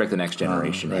Star Trek The Next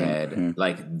Generation head,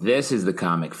 like this is the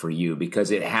comic for you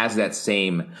because it has that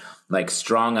same like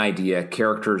strong idea,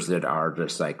 characters that are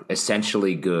just like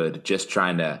essentially good, just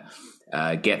trying to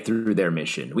get through their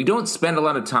mission. We don't spend a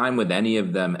lot of time with any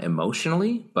of them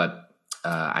emotionally, but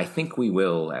I think we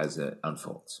will as it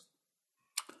unfolds.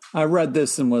 I read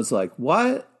this and was like,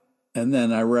 what? And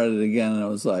then I read it again and I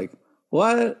was like,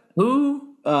 what? Who?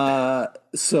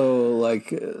 So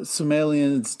like some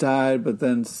aliens died, but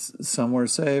then some were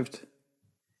saved.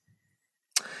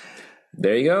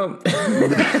 There you go.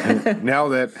 Now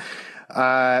that,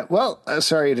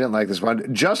 sorry you didn't like this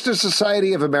one. Justice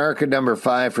Society of America number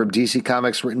 5 from DC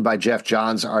Comics, written by Jeff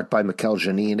Johns, art by Mikel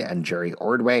Janin and Jerry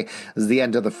Ordway. This is the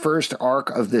end of the first arc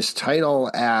of this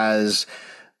title as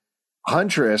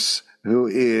Huntress, who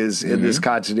is in this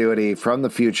continuity from the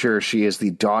future. She is the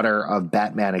daughter of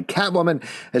Batman and Catwoman,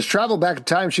 has traveled back in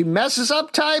time. She messes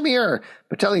up time here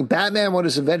by telling Batman what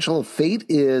his eventual fate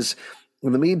is.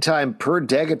 In the meantime, Per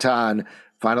Degaton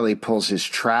finally pulls his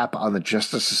trap on the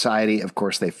Justice Society. Of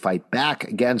course, they fight back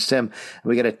against him. And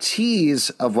we get a tease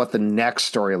of what the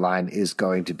next storyline is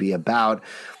going to be about.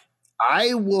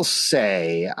 I will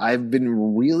say I've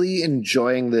been really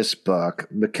enjoying this book.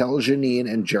 Mikel Janin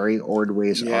and Jerry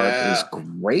Ordway's art is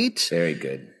great. Very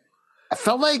good. I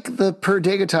felt like the Per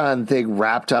Degaton thing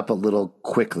wrapped up a little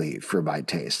quickly for my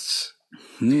tastes.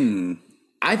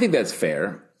 I think that's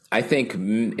fair. I think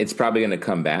it's probably going to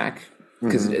come back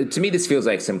because to me this feels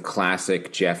like some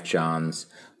classic Jeff Johns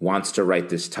wants to write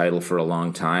this title for a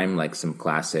long time, like some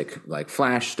classic like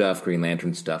Flash stuff, Green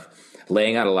Lantern stuff.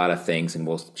 Laying out a lot of things and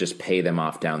we'll just pay them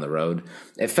off down the road.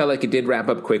 It felt like it did wrap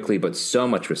up quickly, but so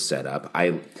much was set up.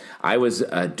 I was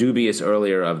dubious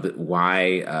earlier of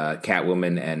why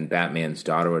Catwoman and Batman's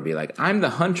daughter would be like, I'm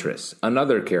the Huntress,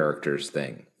 another character's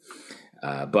thing.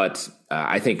 But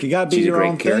I think you got to be your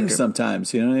own character. thing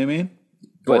sometimes. You know what I mean?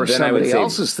 But or somebody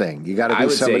else's thing. You got to do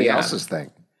somebody else's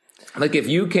thing. Like if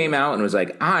you came out and was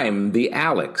like, I'm the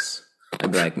Alex,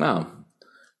 I'd be like, no.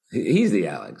 He's the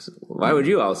Alex. Why would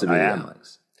you also be the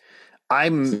Alex?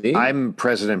 I'm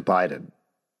President Biden.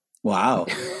 Wow.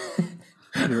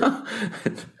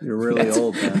 You're really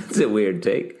old, man. That's a weird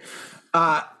take.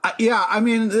 Yeah, I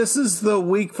mean, this is the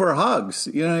week for hugs.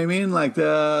 You know what I mean? Like,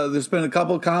 there's been a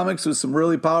couple of comics with some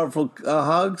really powerful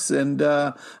hugs, and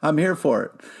I'm here for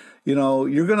it. You know,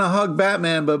 you're going to hug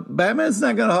Batman, but Batman's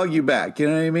not going to hug you back. You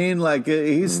know what I mean? Like,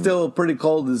 he's still pretty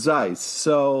cold as ice.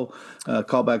 So,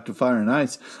 call back to Fire and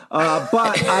Ice. But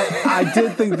I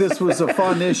did think this was a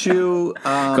fun issue.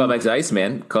 Call back to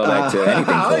Iceman. Call back to anything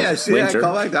cold. Oh, yeah, Winter.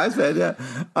 call back to Iceman, yeah.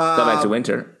 Call back to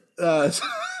Winter.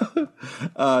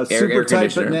 Super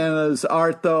tight bananas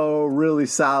art, though. Really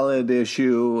solid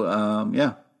issue.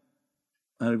 Yeah.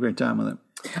 I had a great time with it.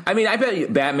 I mean, I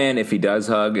bet Batman, if he does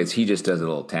hug, he just does a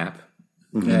little tap.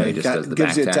 Yeah, he just does the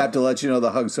gives back you a tap to let you know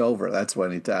the hug's over. That's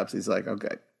when he taps. He's like,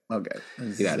 okay.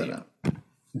 Get out of here.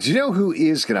 Do you know who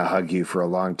is going to hug you for a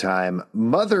long time?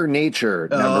 Mother Nature,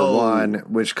 number one,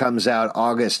 which comes out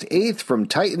August 8th from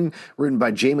Titan, written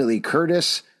by Jamie Lee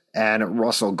Curtis and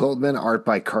Russell Goldman, art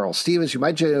by Carl Stevens. You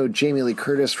might know Jamie Lee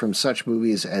Curtis from such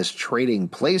movies as Trading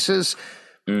Places.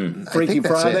 Freaky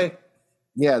Friday?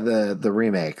 Yeah, the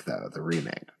remake, though. The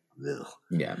remake. Ugh.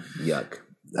 Yeah, yuck.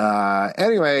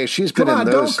 Anyway, she's been Come on,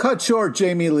 in those. don't cut short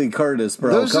Jamie Lee Curtis,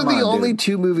 bro. Those Come are the on, only dude.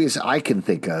 two movies I can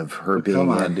think of her being Come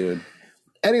on, in. dude.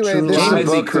 Anyway, True this is a Lies.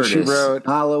 book that she Curtis. wrote,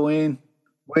 Halloween.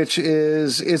 which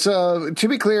is, it's a, to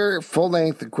be clear,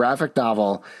 full-length graphic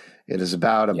novel. It is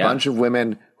about a bunch of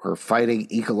women who are fighting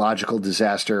ecological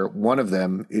disaster. One of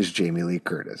them is Jamie Lee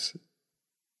Curtis.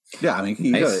 Yeah, I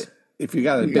mean, Nice. if you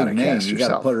got a big gotta name, cast you got to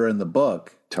yourself. put her in the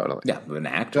book. Totally. Yeah, an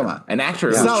actor. Come on. An actor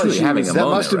It's who's not like truly she having was- a That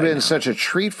moment must have right been now. such a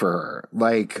treat for her,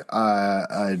 like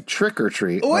a trick or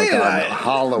treat, Wait, like on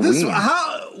Halloween.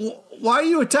 Why are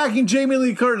you attacking Jamie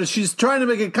Lee Curtis? She's trying to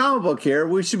make a comic book here.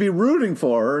 We should be rooting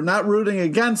for her, not rooting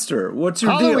against her. What's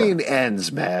your Halloween deal?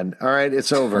 ends, man. All right,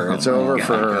 it's over. It's over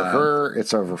for her.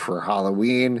 It's over for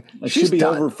Halloween. It She's should be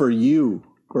done. over for you,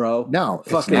 bro. No,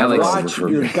 it's fucking never watch over for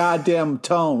your me. goddamn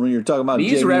tone when you're talking about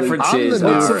These Jamie Lee. references I'm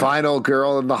the new are- final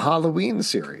girl in the Halloween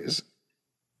series.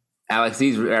 Alex,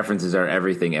 these references are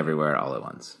everything, everywhere, all at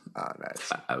once. Oh, nice.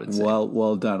 I would say.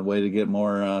 Well done. Way to get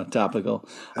more topical.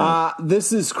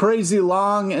 This is crazy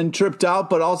long and tripped out,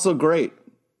 but also great.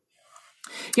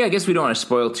 Yeah, I guess we don't want to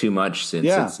spoil too much since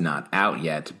it's not out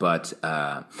yet. But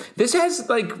this has,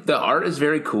 like, the art is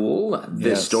very cool. The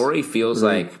Yes. story feels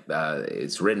like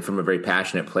it's written from a very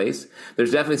passionate place.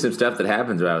 There's definitely some stuff that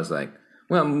happens where I was like,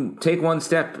 well, take one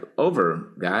step over,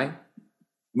 guy.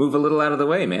 Move a little out of the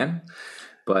way, man.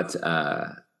 But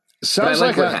I Sounds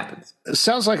like like what happens.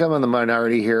 Sounds like I'm in the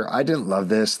minority here. I didn't love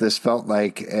this. This felt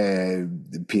like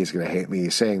Pete's going to hate me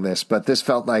saying this, but this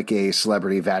felt like a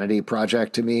celebrity vanity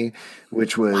project to me,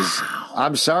 which was.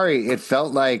 I'm sorry. It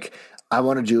felt like I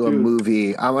want to do a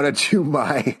movie. I want to do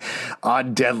my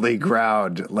On Deadly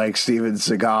Ground, like Steven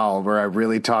Seagal, where I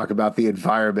really talk about the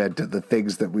environment and the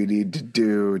things that we need to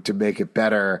do to make it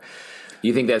better.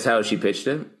 You think that's how she pitched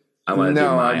it? I want to do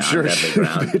No, my I'm sure On she Deadly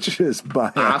Ground. pitches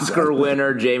by Oscar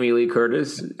winner Jamie Lee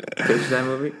Curtis pitched that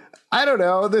movie. I don't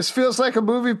know. This feels like a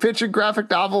movie pitch in graphic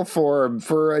novel form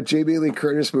for a Jamie Lee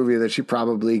Curtis movie that she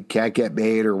probably can't get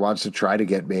made or wants to try to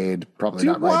get made. Probably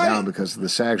not right now because of the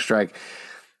SAG strike.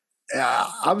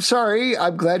 I'm sorry.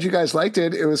 I'm glad you guys liked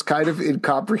it. It was kind of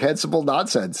incomprehensible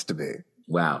nonsense to me.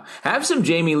 Wow. Have some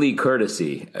Jamie Lee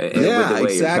courtesy with the Yeah, way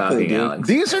exactly, you're talking, dude. Alex.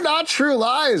 These are not true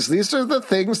lies. These are the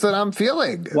things that I'm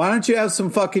feeling. Why don't you have some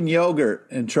fucking yogurt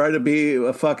and try to be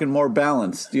a fucking more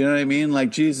balanced? You know what I mean? Like,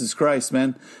 Jesus Christ,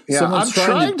 man. Yeah, Someone's I'm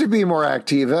trying to be more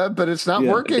Activa, but it's not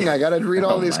Yeah. working. I got to read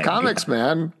all Oh these my comics,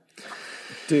 man.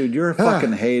 Dude, you're a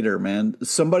fucking hater, man.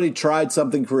 Somebody tried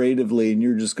something creatively and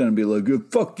you're just going to be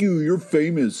like, fuck you, you're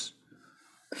famous.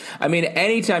 I mean,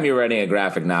 anytime you're writing a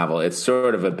graphic novel, it's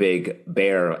sort of a big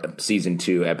Bear season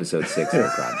 2, episode 6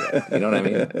 project. You know what I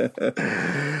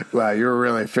mean? Wow, you were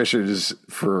really fishing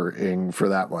for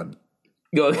that one.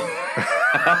 Go.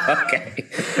 Okay.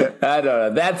 I don't know.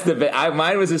 That's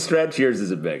mine was a stretch. Yours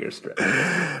is a bigger stretch.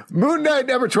 Moon Knight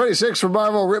number 26 from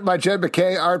Marvel, written by Jed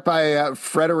McKay, art by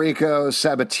Federico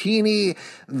Sabatini.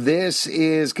 This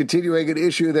is continuing an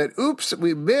issue that,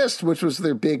 we missed, which was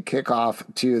their big kickoff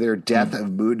to their Death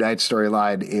of Moon Knight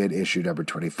storyline in issue number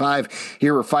 25.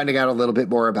 Here we're finding out a little bit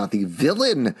more about the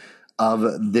villain of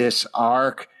this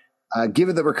arc.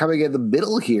 Given that we're coming in the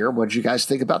middle here, what did you guys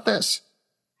think about this?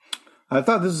 I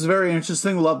thought this was very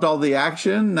interesting. Loved all the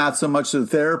action, not so much the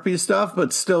therapy stuff,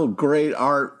 but still great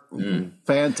art.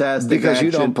 Fantastic. Because action.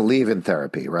 you don't believe in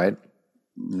therapy, right?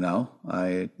 No,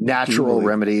 I Natural do believe-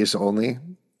 remedies only.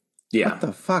 Yeah. What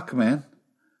the fuck, man?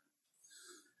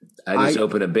 I just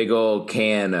opened a big old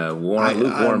can,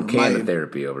 lukewarm can of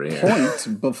therapy over here.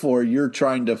 Point before you're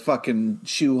trying to fucking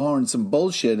shoehorn some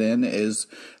bullshit in is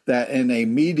that in a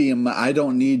medium, I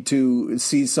don't need to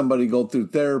see somebody go through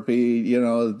therapy. You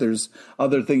know, there's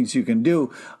other things you can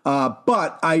do.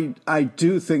 But I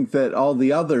do think that all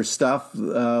the other stuff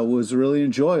was really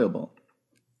enjoyable.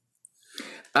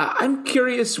 I'm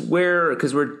curious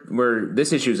because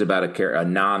this issue is about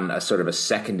a sort of a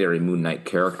secondary Moon Knight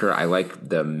character. I like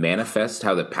the manifest,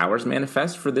 how the powers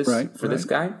manifest for this this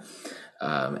guy,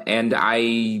 and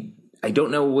I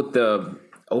don't know what the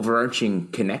overarching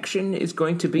connection is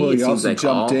going to be. Well, it you seems also like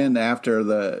jumped in after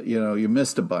you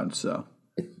missed a bunch, so.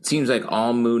 It seems like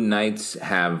all Moon Knights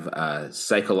have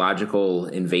psychological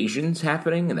invasions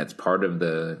happening, and that's part of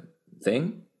the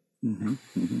thing.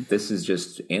 This is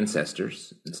just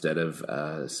ancestors instead of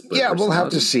split. Yeah, we'll have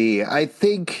to see. I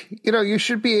think, you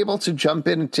should be able to jump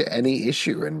into any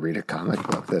issue and read a comic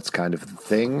book. That's kind of the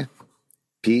thing.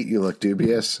 Pete, you look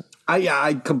dubious.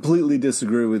 I completely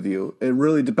disagree with you. It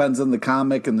really depends on the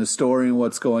comic and the story and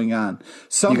what's going on.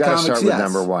 Some you got to comics, start with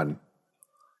number one.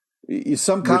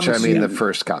 Some comics, which I mean the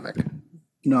first comic.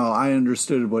 No, I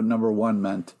understood what number one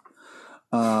meant.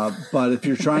 But if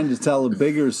you're trying to tell a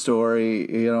bigger story,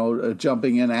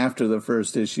 jumping in after the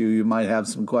first issue, you might have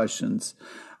some questions.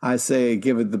 I say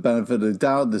give it the benefit of the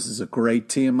doubt. This is a great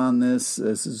team on this.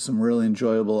 This is some really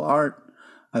enjoyable art.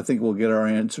 I think we'll get our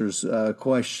answers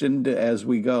questioned as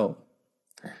we go.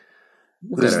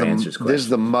 This is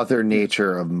the mother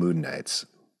nature of Moon Knights.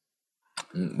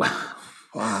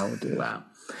 Wow, dude. Wow.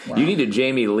 You need a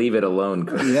Jamie leave it alone.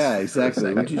 Yeah,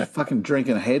 exactly. Would you fucking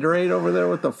drinking Haterade over there?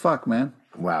 What the fuck, man?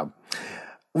 Wow.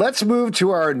 Let's move to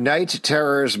our Night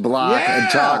Terrors block and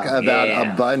talk about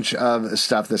a bunch of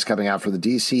stuff that's coming out for the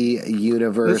DC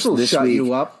universe this will shut week.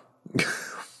 You up.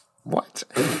 What?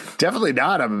 Definitely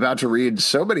not. I'm about to read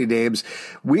so many names.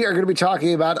 We are going to be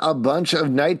talking about a bunch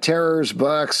of Night Terrors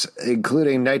books,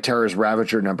 including Night Terrors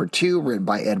Ravager #2, written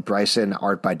by Ed Bryson,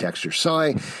 art by Dexter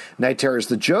Soy. Night Terrors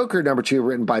The Joker #2,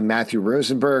 written by Matthew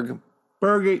Rosenberg.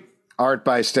 Bergie. Art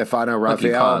by Stefano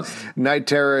Raphael. Night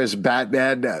Terrors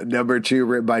Batman #2,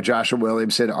 written by Joshua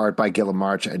Williamson, art by Gilliam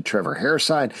March and Trevor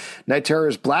Hairsine. Night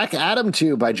Terrors Black Adam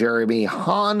 2 by Jeremy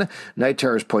Hahn. Night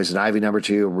Terrors Poison Ivy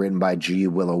 #2, written by G.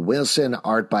 Willow Wilson,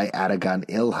 art by Adagon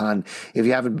Ilhan. If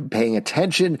you haven't been paying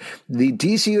attention, the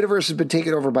DC universe has been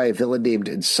taken over by a villain named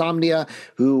Insomnia,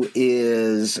 who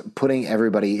is putting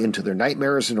everybody into their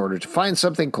nightmares in order to find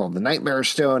something called the Nightmare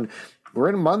Stone. We're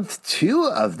in month 2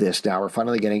 of this now. We're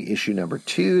finally getting issue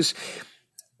 #2s.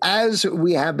 As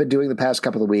we have been doing the past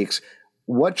couple of weeks,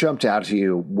 what jumped out to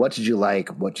you? What did you like?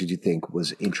 What did you think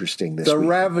was interesting this week? The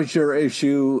Ravager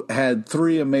issue had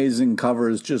 3 amazing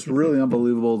covers, just really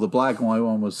unbelievable. The black and white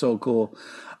one was so cool.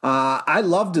 I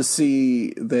love to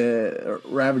see the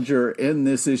Ravager in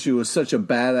this issue. It was such a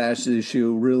badass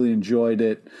issue. Really enjoyed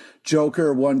it.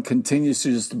 Joker one continues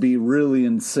to just be really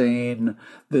insane.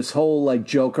 This whole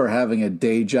Joker having a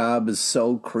day job is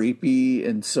so creepy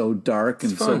and so dark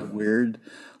and so weird.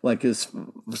 Like his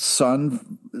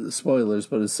son, spoilers,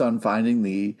 but his son finding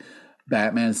the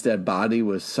Batman's dead body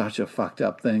was such a fucked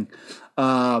up thing.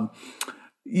 The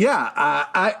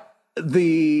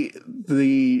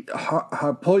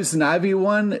Poison Ivy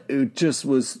one, it just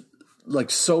was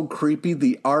so creepy.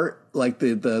 The art,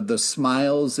 the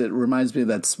smiles, it reminds me of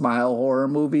that Smile horror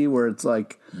movie where it's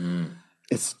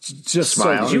it's just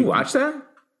Smile. Did you watch that?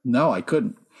 No, I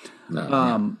couldn't.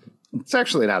 No, it's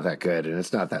actually not that good, and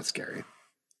it's not that scary.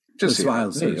 Just the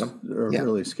smiles are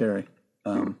really scary.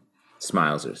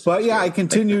 Smiles are, but yeah, I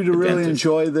continue to really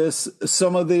enjoy this.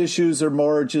 Some of the issues are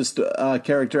more just a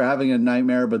character having a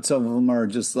nightmare, but some of them are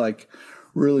just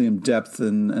really in depth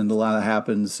and a lot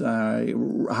happens. I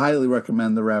highly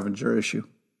recommend the Ravager issue.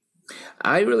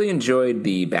 I really enjoyed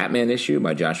the Batman issue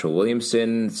by Joshua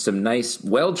Williamson. Some nice,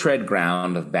 well-tread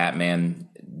ground of Batman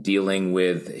dealing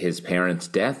with his parents'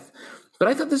 death. But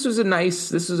I thought this is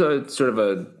a sort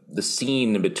of the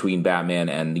scene between Batman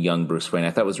and the young Bruce Wayne.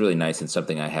 I thought was really nice and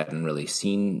something I hadn't really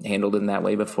seen handled in that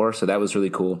way before. So that was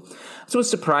really cool. So I was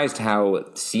surprised how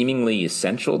seemingly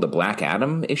essential the Black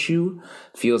Adam issue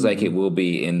feels like it will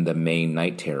be in the main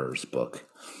Night Terrors book.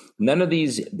 None of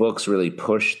these books really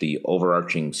push the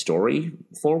overarching story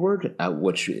forward,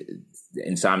 which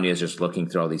Insomnia is just looking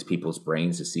through all these people's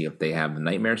brains to see if they have the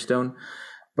Nightmare Stone.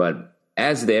 But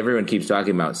as everyone keeps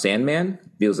talking about Sandman,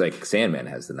 feels like Sandman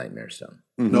has the Nightmare Stone.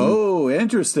 Mm-hmm. Oh,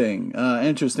 interesting.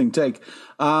 Interesting take.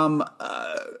 I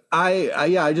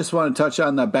just want to touch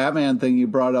on the Batman thing. You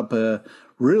brought up a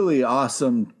really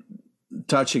awesome,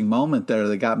 touching moment there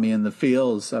that got me in the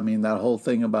feels. I mean, that whole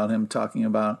thing about him talking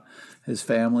about his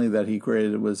family that he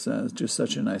created was just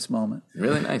such a nice moment.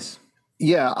 Really nice.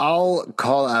 Yeah, I'll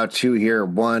call out 2 here.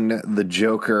 One, The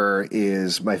Joker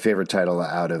is my favorite title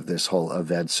out of this whole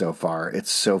event so far.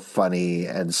 It's so funny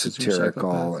and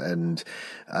satirical, and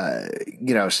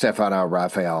Stefano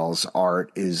Raphael's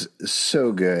art is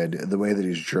so good. The way that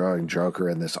he's drawing Joker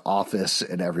in this office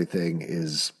and everything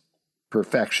is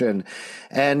perfection.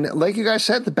 And like you guys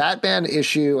said, the Batman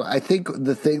issue, I think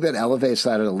the thing that elevates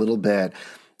that a little bit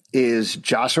is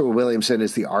Joshua Williamson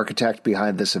is the architect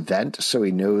behind this event, so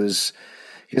he has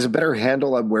a better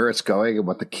handle on where it's going and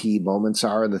what the key moments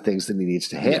are and the things that he needs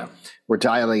to hit. Yeah. We're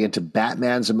dialing into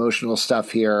Batman's emotional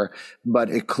stuff here, but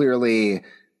it clearly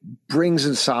brings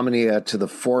Insomnia to the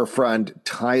forefront,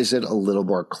 ties it a little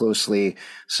more closely.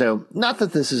 So not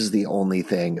that this is the only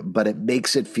thing, but it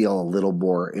makes it feel a little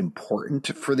more important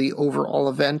for the overall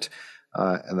event.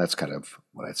 And that's kind of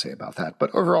what I'd say about that.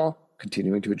 But overall,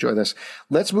 continuing to enjoy this.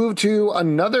 Let's move to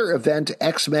another event,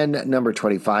 X-Men number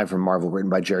 25 from Marvel, written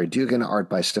by Jerry Dugan, art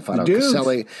by Stefano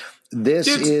Caselli. This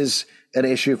is an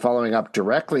issue following up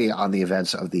directly on the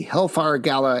events of the Hellfire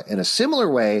Gala in a similar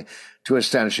way to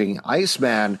Astonishing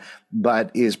Iceman,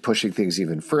 but is pushing things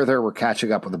even further. We're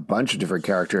catching up with a bunch of different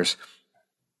characters,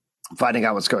 finding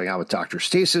out what's going on with Dr.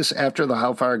 Stasis after the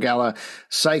Hellfire Gala,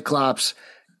 Cyclops,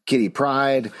 Kitty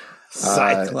Pryde.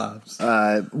 Cyclops.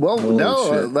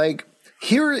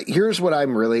 Here's what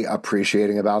I'm really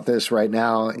appreciating about this right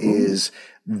now is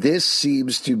this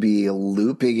seems to be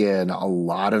looping in a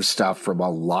lot of stuff from a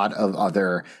lot of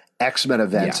other X-Men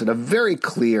events in a very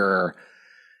clear,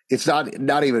 it's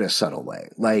not even a subtle way.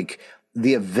 Like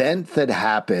the event that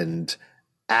happened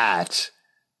at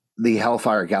the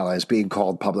Hellfire Gala is being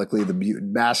called publicly the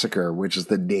Mutant Massacre, which is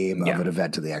the name of an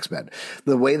event of the X-Men.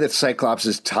 The way that Cyclops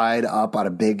is tied up on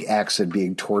a big X and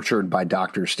being tortured by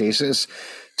Dr. Stasis,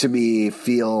 to me,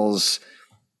 feels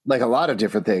like a lot of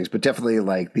different things, but definitely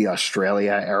like the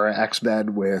Australia era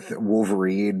X-Men with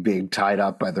Wolverine being tied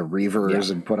up by the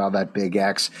Reavers and put on that big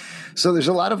X. So there's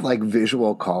a lot of like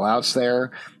visual call outs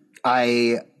there.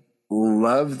 I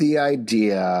love the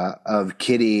idea of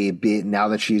Kitty being, now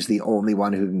that she's the only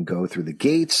one who can go through the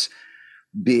gates,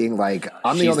 being like,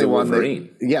 I'm the only one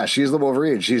that, she's the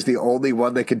Wolverine. She's the only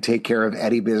one that can take care of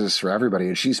any business for everybody.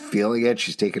 And she's feeling it.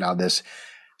 She's taking on this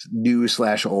new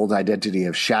 / old identity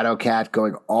of Shadowcat,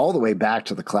 going all the way back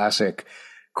to the classic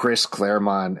Chris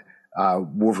Claremont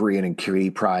Wolverine and Kitty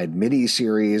Pryde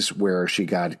miniseries where she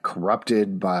got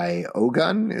corrupted by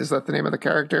Ogun. Is that the name of the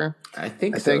character? I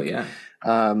think so, yeah.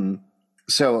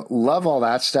 So love all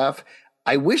that stuff.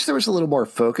 I wish there was a little more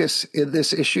focus in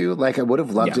this issue. Like I would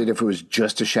have loved it if it was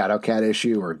just a Shadowcat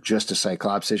issue or just a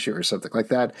Cyclops issue or something like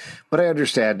that. But I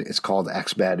understand it's called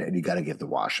X-Men and you got to give the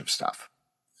wash of stuff.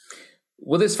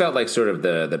 Well, this felt like sort of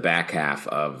the back half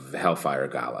of Hellfire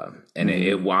Gala, and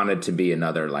it wanted to be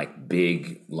another like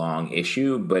big, long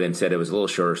issue, but instead it was a little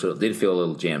shorter, so it did feel a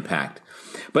little jam-packed.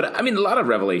 But, I mean, a lot of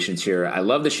revelations here. I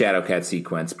love the Shadowcat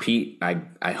sequence. Pete,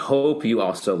 I hope you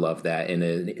also love that in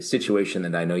a situation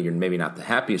that I know you're maybe not the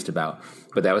happiest about,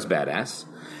 but that was badass.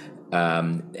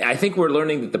 I think we're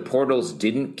learning that the portals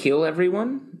didn't kill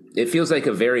everyone. It feels like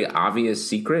a very obvious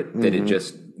secret that it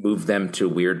just moved them to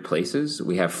weird places.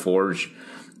 We have Forge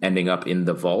ending up in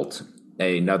the vault,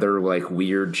 another like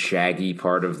weird shaggy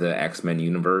part of the X-Men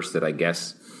universe that I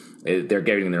guess they're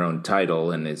getting their own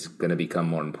title and is going to become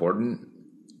more important.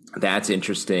 That's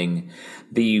interesting.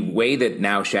 The way that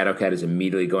now Shadowcat is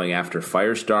immediately going after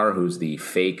Firestar, who's the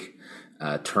fake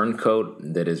turncoat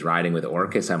that is riding with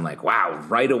Orcus. I'm like, wow,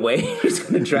 right away he's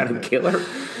going to try to kill her.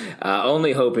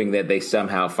 Only hoping that they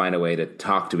somehow find a way to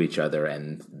talk to each other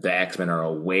and the X-Men are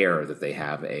aware that they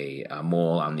have a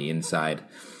mole on the inside.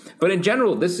 But in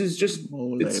general, this is just,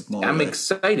 I'm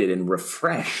excited and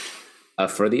refreshed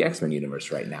for the X-Men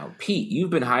universe right now. Pete, you've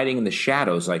been hiding in the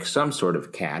shadows like some sort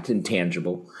of cat,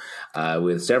 intangible,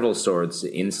 with several swords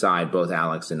inside both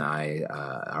Alex and I,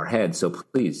 our heads. So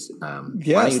please,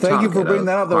 yes, thank you for bringing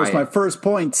that up. That was my first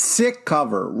point. Sick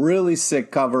cover, really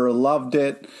sick cover. Loved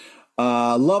it.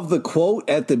 Loved the quote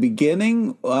at the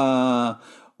beginning,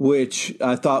 which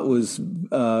I thought was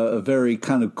a very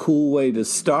kind of cool way to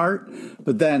start.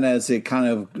 But then as it kind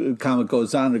of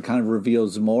goes on, it kind of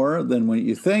reveals more than what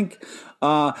you think.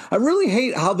 I really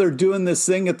hate how they're doing this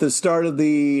thing at the start of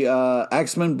the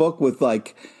X-Men book with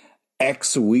like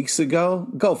X weeks ago.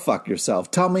 Go fuck yourself.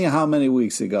 Tell me how many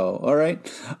weeks ago. All right.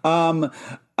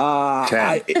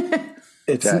 10.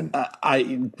 It's 10.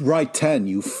 I write 10.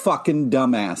 You fucking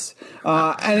dumbass.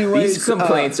 Anyways, these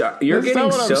complaints are you're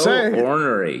getting so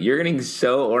ornery. You're getting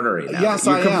so ornery now. Yes,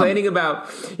 you're complaining about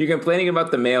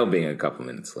the mail being a couple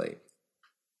minutes late.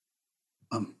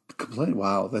 Complaint.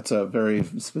 Wow, that's a very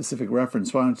specific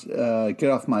reference. Why don't you,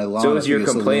 get off my lawn? So is your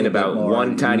complaint about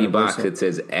one tiny box that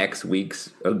says X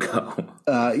weeks ago?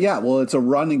 Yeah, well, it's a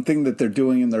running thing that they're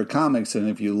doing in their comics, and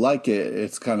if you like it,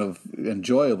 it's kind of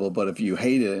enjoyable. But if you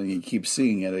hate it and you keep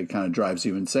seeing it, it kind of drives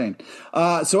you insane.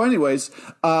 So, anyways,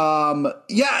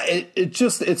 yeah,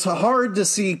 it's hard to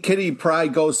see Kitty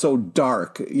Pryde go so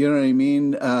dark. You know what I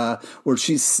mean? Where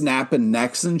she's snapping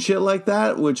necks and shit like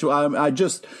that, which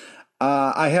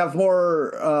I have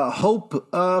more hope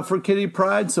for Kitty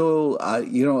Pryde. So,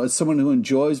 as someone who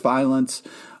enjoys violence,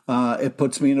 it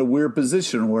puts me in a weird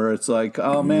position where it's like,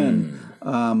 oh man,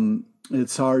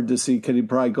 it's hard to see. Could he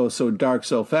probably go so dark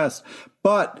so fast?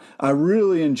 But I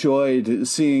really enjoyed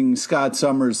seeing Scott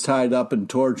Summers tied up and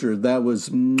tortured. That was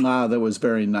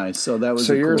very nice. So that was.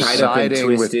 So you're cool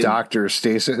siding with Dr.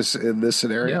 Stasis in this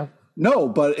scenario? Yeah. No,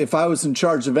 but if I was in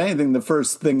charge of anything, the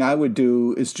first thing I would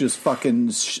do is just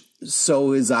fucking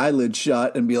sew his eyelids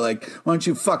shut and be like, "Why don't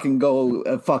you fucking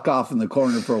go fuck off in the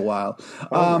corner for a while?"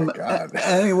 Oh my God.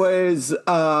 Anyways,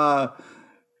 wow,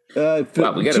 we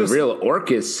got a real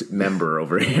Orcus member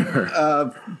over here.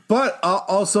 But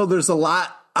also, there's a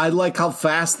lot. I like how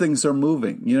fast things are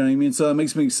moving. You know what I mean? So it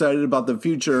makes me excited about the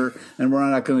future, and we're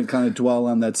not going to kind of dwell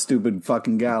on that stupid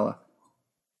fucking gala.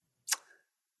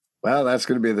 Well, that's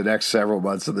going to be the next several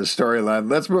months of the storyline.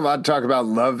 Let's move on to talk about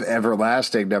Love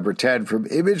Everlasting, number 10 from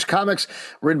Image Comics,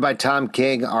 written by Tom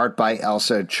King, art by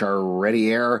Elsa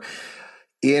Charretier.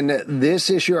 In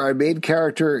this issue, our main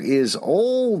character is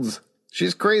old.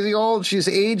 She's crazy old. She's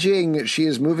aging. She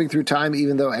is moving through time,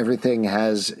 even though everything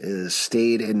has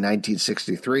stayed in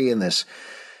 1963 in this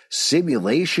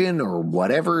simulation or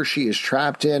whatever she is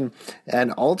trapped in.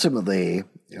 And ultimately,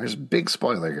 there's a big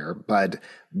spoiler here, but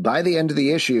by the end of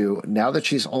the issue, now that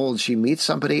she's old, she meets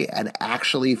somebody and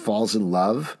actually falls in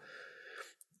love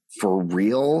for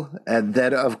real. And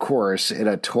then, of course, in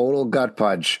a total gut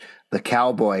punch, the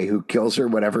cowboy who kills her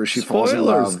whenever she falls in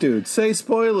love. Spoilers, dude. Say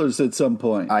spoilers at some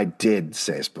point. I did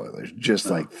say spoilers just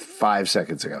like 5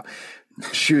 seconds ago.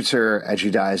 Shoots her and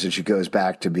she dies, and she goes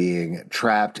back to being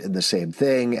trapped in the same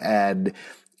thing. And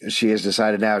she has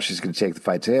decided now she's going to take the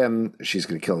fight to him. She's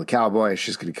going to kill the cowboy.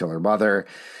 She's going to kill her mother.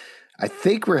 I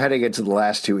think we're heading into the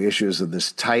last two issues of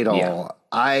this title. Yeah.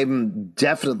 I'm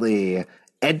definitely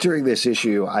entering this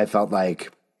issue. I felt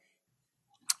like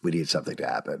we need something to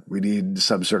happen. We need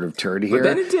some sort of turn here. But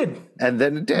then it did. And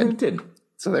then it did. And it did.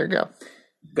 So there you go.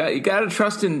 You got to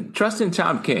trust in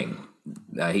Tom King.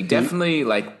 He definitely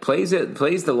plays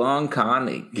the long con.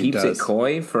 He keeps it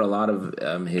coy for a lot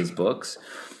of his books.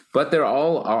 But they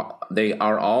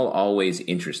are all always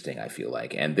interesting, I feel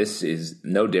like. And this is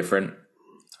no different.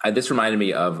 This reminded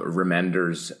me of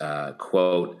Remender's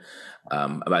quote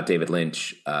about David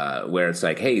Lynch, where it's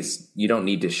like, hey, you don't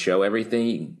need to show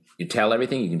everything. You tell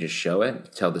everything. You can just show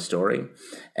it, tell the story.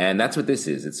 And that's what this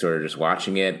is. It's sort of just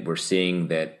watching it. We're seeing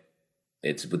that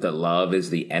it's the love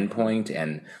is the endpoint,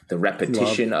 and the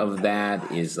repetition of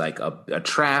that is like a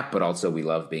trap, but also we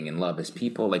love being in love as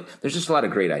people. Like, there's just a lot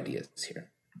of great ideas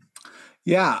here.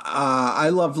 Yeah, I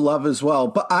love love as well.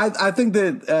 But I think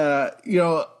that,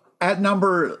 at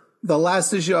the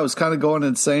last issue, I was kind of going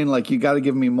and saying, like, you got to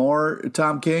give me more,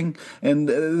 Tom King. And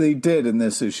they did in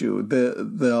this issue.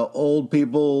 The old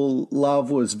people love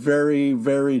was very,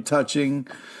 very touching.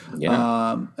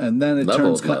 Yeah. And then it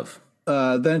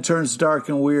turns dark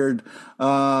and weird.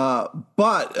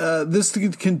 But this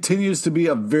continues to be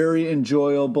a very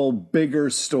enjoyable, bigger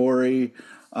story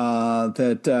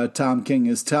that Tom King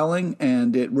is telling,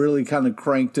 and it really kind of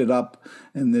cranked it up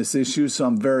in this issue. So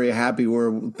I'm very happy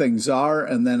where things are,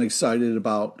 and then excited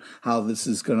about how this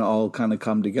is going to all kind of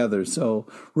come together. So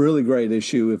really great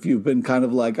issue. If you've been kind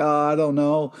of like, I don't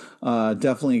know,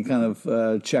 definitely kind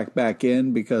of check back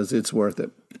in, because it's worth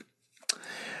it.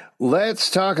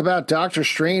 Let's talk about Doctor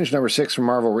Strange, number 6 from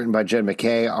Marvel, written by Jed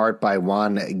MacKay, art by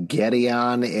Juan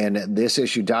Gedeon. In this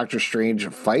issue, Doctor Strange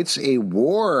fights a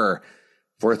war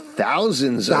for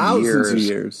thousands of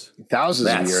years. Thousands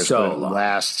of years, so but it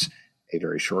lasts a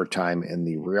very short time in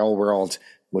the real world.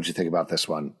 What'd you think about this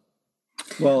one?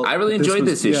 Well, I really enjoyed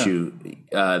this issue.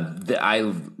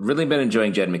 I've really been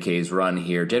enjoying Jed MacKay's run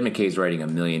here. Jed MacKay's writing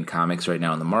 1 million comics right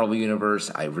now in the Marvel Universe.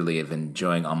 I really have been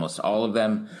enjoying almost all of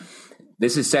them.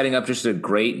 This is setting up just a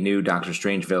great new Doctor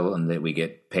Strange villain that we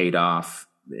get paid off.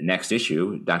 Next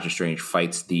issue, Doctor Strange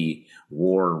fights the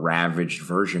war-ravaged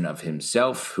version of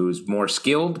himself, who's more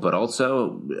skilled, but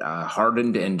also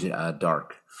hardened and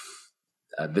dark.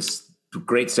 This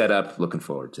great setup. Looking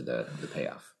forward to the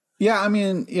payoff. Yeah, I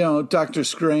mean, Doctor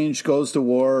Strange goes to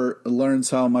war,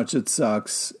 learns how much it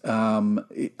sucks.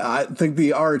 I think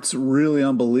the art's really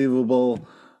unbelievable.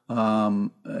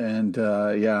 And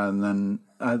then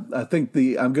I think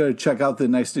I'm going to check out the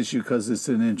next issue because it's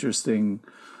an interesting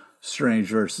Strange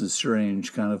versus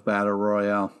Strange kind of battle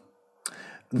royale.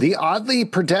 The Oddly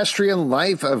Pedestrian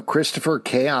Life of Christopher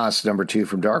Chaos, number 2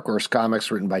 from Dark Horse Comics,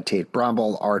 written by Tate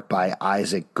Bromble, art by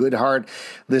Isaac Goodhart.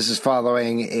 This is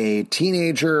following a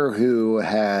teenager who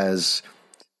has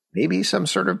maybe some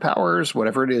sort of powers,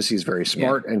 whatever it is. He's very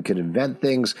smart and can invent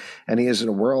things. And he is in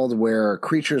a world where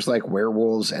creatures like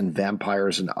werewolves and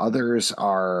vampires and others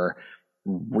are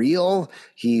real.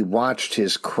 He watched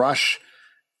his crush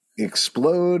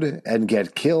explode and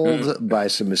get killed by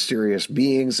some mysterious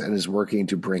beings and is working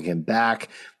to bring him back.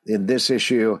 In this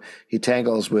issue, he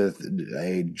tangles with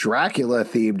a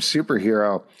Dracula-themed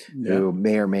superhero who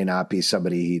may or may not be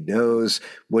somebody he knows.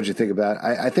 What'd you think about it?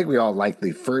 I think we all liked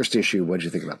the first issue. What'd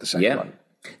you think about the second one?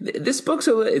 This book's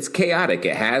it's chaotic.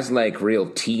 It has like real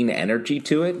teen energy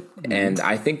to it, and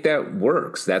I think that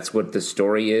works. That's what the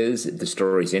story is. The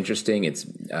story's interesting. It's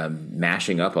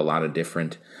mashing up a lot of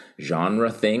different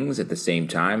genre things at the same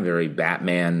time. Very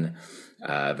Batman,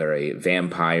 very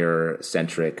vampire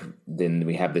centric. Then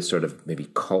we have this sort of maybe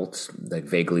cult, like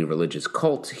vaguely religious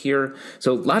cult here.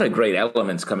 So a lot of great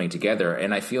elements coming together,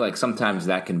 and I feel like sometimes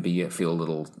that can feel a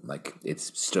little like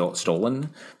it's still stolen.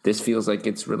 This feels like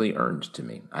it's really earned to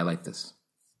me. I like this.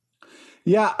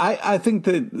 Yeah, I think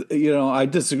that, I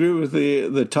disagree with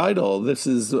the title. This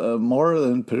is more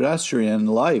than pedestrian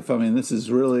life. I mean, this is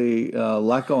really a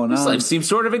lot going on. This life seems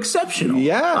sort of exceptional.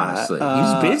 Yeah. Honestly.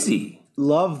 He's busy.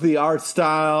 Love the art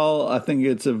style. I think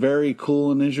it's a very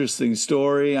cool and interesting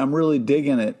story. I'm really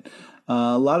digging it.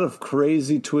 A lot of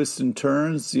crazy twists and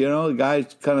turns. The guy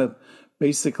kind of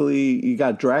basically, you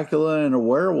got Dracula and a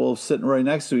werewolf sitting right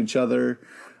next to each other,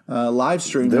 live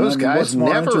streaming. Those guys what's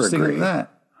more never interesting agree. than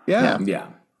that? Yeah.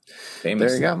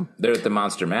 Famous. There you go. They're at the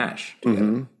Monster Mash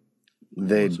together.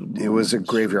 It was a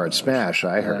graveyard smash,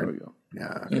 I heard. There we go.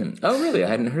 Yeah. Oh, really? I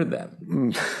hadn't heard that.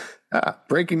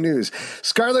 Breaking news.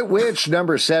 Scarlet Witch,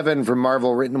 number 7 from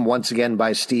Marvel, written once again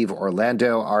by Steve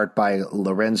Orlando, art by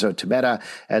Lorenzo Tometa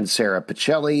and Sarah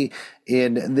Pichelli.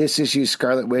 In this issue,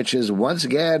 Scarlet Witch is once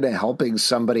again helping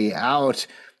somebody out,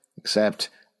 except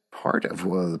part of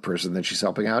the person that she's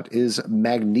helping out is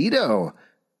Magneto,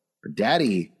 her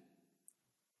daddy.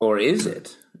 Or is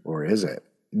it? Or is it?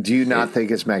 Do you not think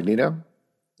it's Magneto?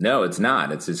 No, it's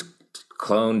not. It's his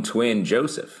clone twin,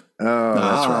 Joseph. Oh,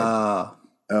 that's right.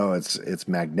 Oh, it's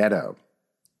Magneto.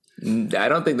 I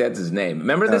don't think that's his name.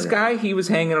 Remember this guy? He was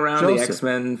hanging around Joseph. the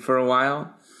X-Men for a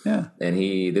while. Yeah. And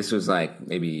this was like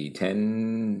maybe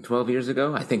 10, 12 years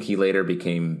ago. I think he later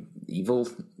became evil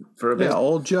for a bit. Yeah,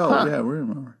 old Joe. Huh. Yeah, we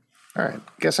remember. All right.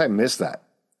 Guess I missed that.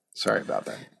 Sorry about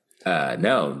that.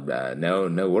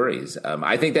 No worries.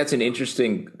 I think that's an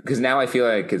interesting, because now I feel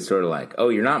like it's sort of like, oh,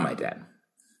 you're not my dad,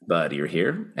 but you're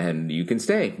here and you can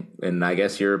stay. And I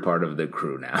guess you're a part of the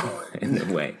crew now in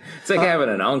a way. It's like having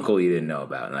an uncle you didn't know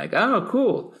about and like, oh,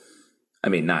 cool. I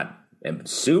mean, not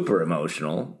super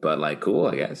emotional, but like cool,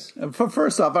 I guess.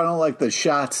 First off, I don't like the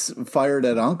shots fired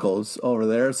at uncles over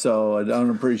there, so I don't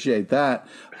appreciate that.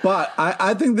 But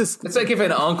I think this... It's like if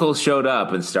an uncle showed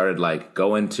up and started like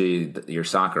going to your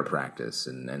soccer practice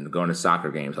and going to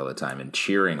soccer games all the time and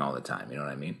cheering all the time. You know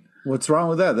what I mean? What's wrong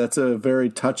with that? That's a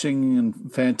very touching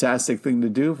and fantastic thing to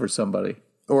do for somebody.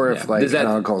 Or if an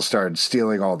uncle started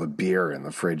stealing all the beer in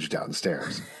the fridge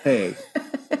downstairs. Hey,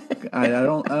 I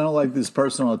don't like these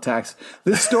personal attacks.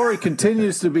 This story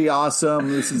continues to be awesome.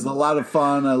 This is a lot of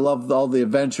fun. I love all the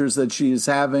adventures that she is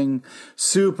having.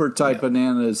 Super tight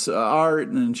bananas art,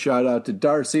 and shout out to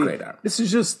Darcy. Great art. This is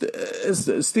just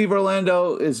Steve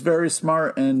Orlando is very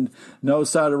smart and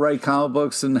knows how to write comic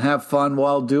books and have fun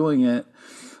while doing it.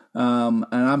 And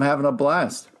I'm having a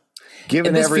blast.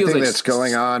 Given everything that's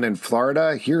going on in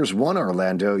Florida, here's one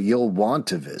Orlando you'll want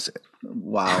to visit.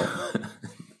 Wow.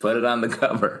 Put it on the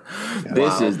cover.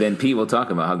 Then Pete will talk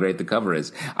about how great the cover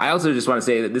is. I also just want to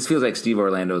say that this feels like Steve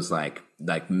Orlando's like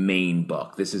main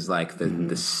book. This is like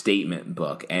the statement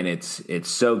book, and it's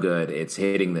so good. It's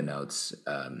hitting the notes.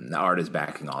 The art is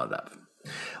backing all it up.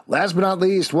 Last but not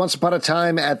least, Once Upon a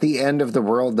Time at the End of the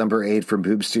World, number 8 from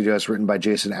Boom Studios, written by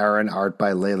Jason Aaron, art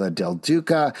by Leila Del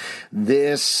Duca. In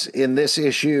this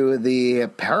issue, the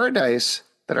paradise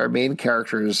that our main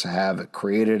characters have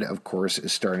created, of course,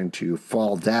 is starting to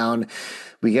fall down.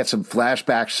 We get some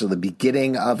flashbacks to the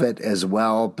beginning of it as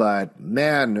well, but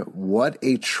man, what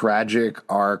a tragic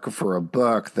arc for a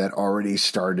book that already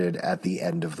started at the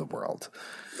end of the world.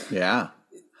 Yeah.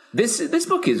 This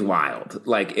book is wild.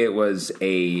 Like, it was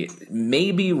a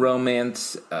maybe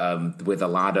romance with a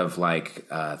lot of like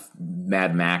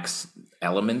Mad Max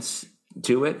elements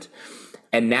to it,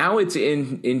 and now it's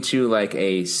into like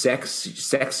a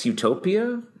sex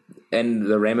utopia and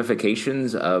the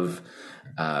ramifications of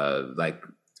like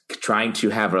trying to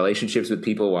have relationships with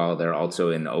people while they're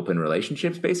also in open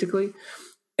relationships, basically.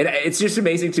 And it's just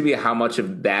amazing to me how much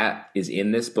of that is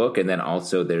in this book. And then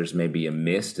also there's maybe a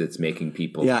mist that's making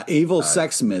people... Yeah, evil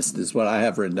sex mist is what I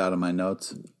have written down in my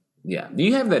notes. Yeah.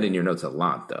 You have that in your notes a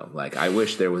lot, though. Like, I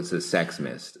wish there was a sex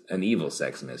mist, an evil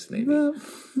sex mist, maybe.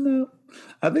 No.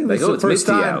 I think Like, this is the first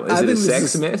misty time. out. Is it a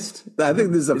sex mist? I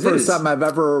think this is the first time I've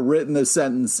ever written the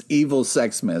sentence "evil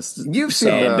sex mist." You've seen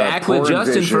And back with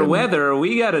Justin vision. for weather,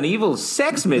 we got an evil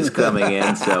sex mist coming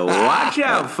in. So watch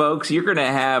out, folks. You're going to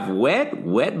have wet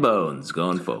bones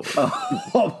going forward.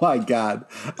 Oh my God.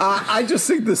 I just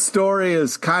think the story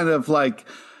is kind of like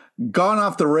gone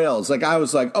off the rails. Like I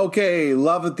was like, okay,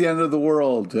 love at the end of the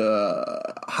world,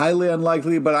 highly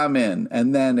unlikely, but I'm in.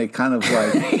 And then it kind of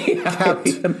like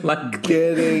kept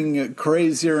getting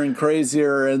crazier and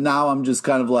crazier. And now I'm just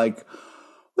kind of like,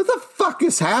 what the fuck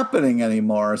is happening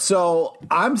anymore? So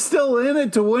I'm still in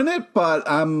it to win it, but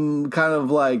I'm kind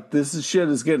of like, shit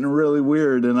is getting really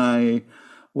weird. And I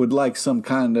would like some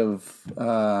kind of,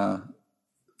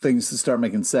 things to start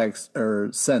making sense.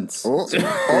 I'd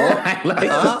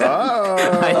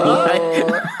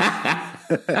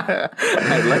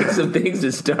like some things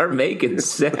to start making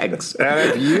sex.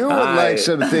 And if you would like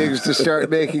some things to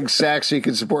start making sex, you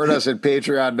can support us at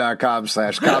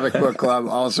patreon.com/comic book club.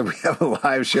 Also, we have a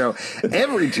live show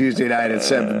every Tuesday night at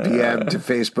 7 p.m. to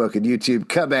Facebook and YouTube.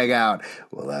 Come hang out.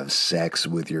 We'll have sex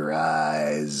with your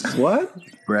eyes. What?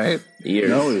 Right?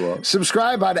 No, we won't.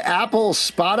 Subscribe on Apple,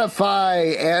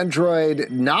 Spotify,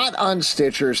 Android, not on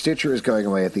Stitcher. Stitcher is going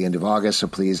away at the end of August, so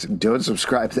please don't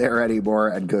subscribe there anymore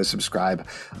and go subscribe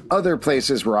other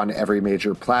places. We're on every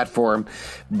major platform,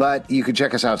 but you can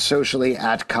check us out socially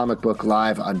at Comic Book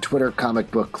Live on Twitter, Comic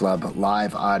Book Club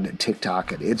Live on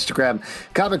TikTok and Instagram,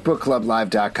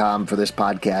 comicbookclublive.com for this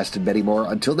podcast and many more.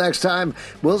 Until next time,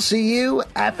 we'll see you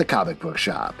at the comic book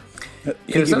shop.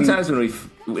 You know, sometimes when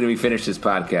we finish this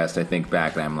podcast, I think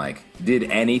back and I'm like, did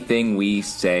anything we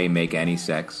say make any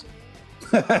sex?